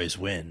street always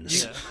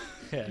wins.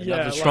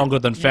 Nothing stronger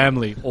than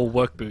family or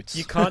work boots.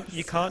 You can't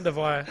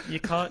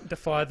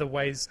defy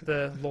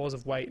the laws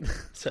of weight.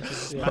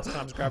 Mass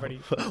times gravity.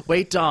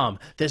 Wait, Dom,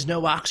 there's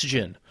no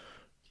oxygen.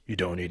 You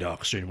don't need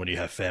oxygen when you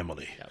have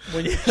family.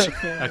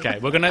 Okay,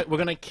 we're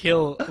gonna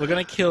kill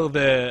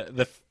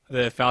the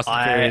Fast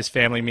and Furious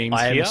family memes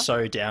I here. am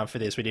so down for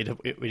this. We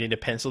need to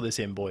pencil this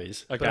in,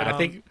 boys. Okay, But, I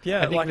think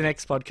yeah, the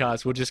next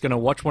podcast we're just gonna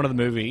watch one of the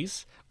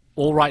movies,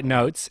 all write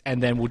notes,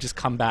 and then we'll just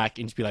come back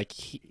and just be like,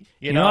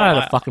 you know, what I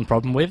had a fucking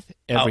problem with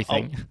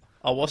everything.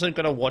 I wasn't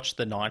gonna watch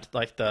the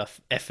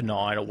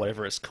F9 or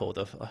whatever it's called.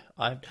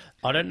 I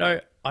don't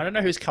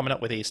know who's coming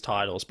up with these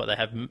titles, but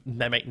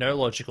they make no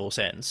logical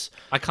sense.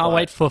 I can't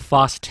wait for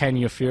Fast 10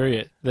 Your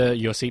Furious,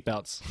 your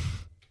seatbelts.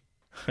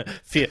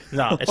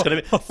 It's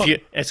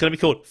gonna be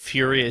called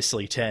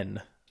Furiously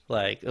 10,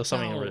 or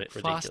something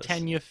ridiculous. Fast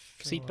 10 Your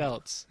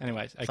seatbelts.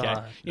 Anyways, okay.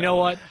 You no. know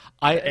what?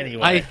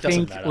 I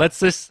think let's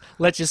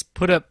just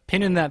put a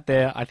pin in that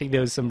there. I think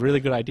there was some really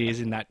good ideas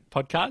in that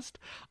podcast.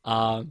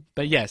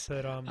 But yes,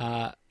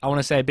 I want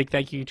to say a big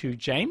thank you to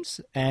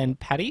James and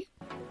Patty,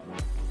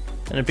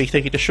 and a big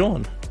thank you to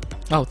Sean.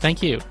 Oh,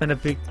 thank you, and a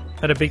big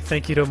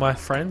thank you to my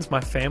friends,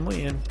 my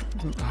family, and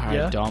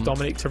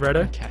Dominic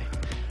Toretto. Okay.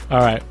 All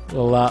right.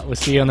 We'll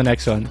see you on the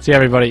next one. See you,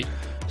 everybody.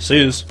 See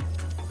yous.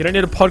 You don't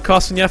need a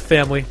podcast when you have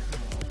family.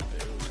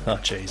 Oh,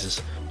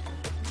 Jesus.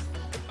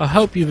 I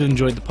hope you've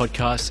enjoyed the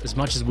podcast as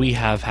much as we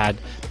have had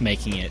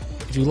making it.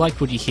 If you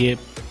liked what you hear,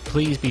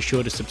 please be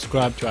sure to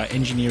subscribe to our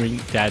Engineering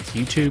Dads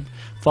YouTube,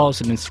 follow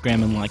us on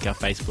Instagram, and like our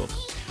Facebook.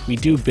 We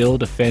do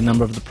build a fair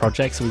number of the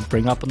projects that we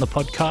bring up on the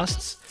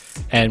podcasts,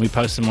 and we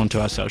post them onto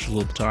our socials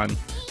all the time.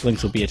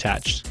 Links will be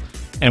attached.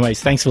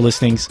 Anyways, thanks for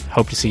listening.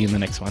 Hope to see you in the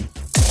next one.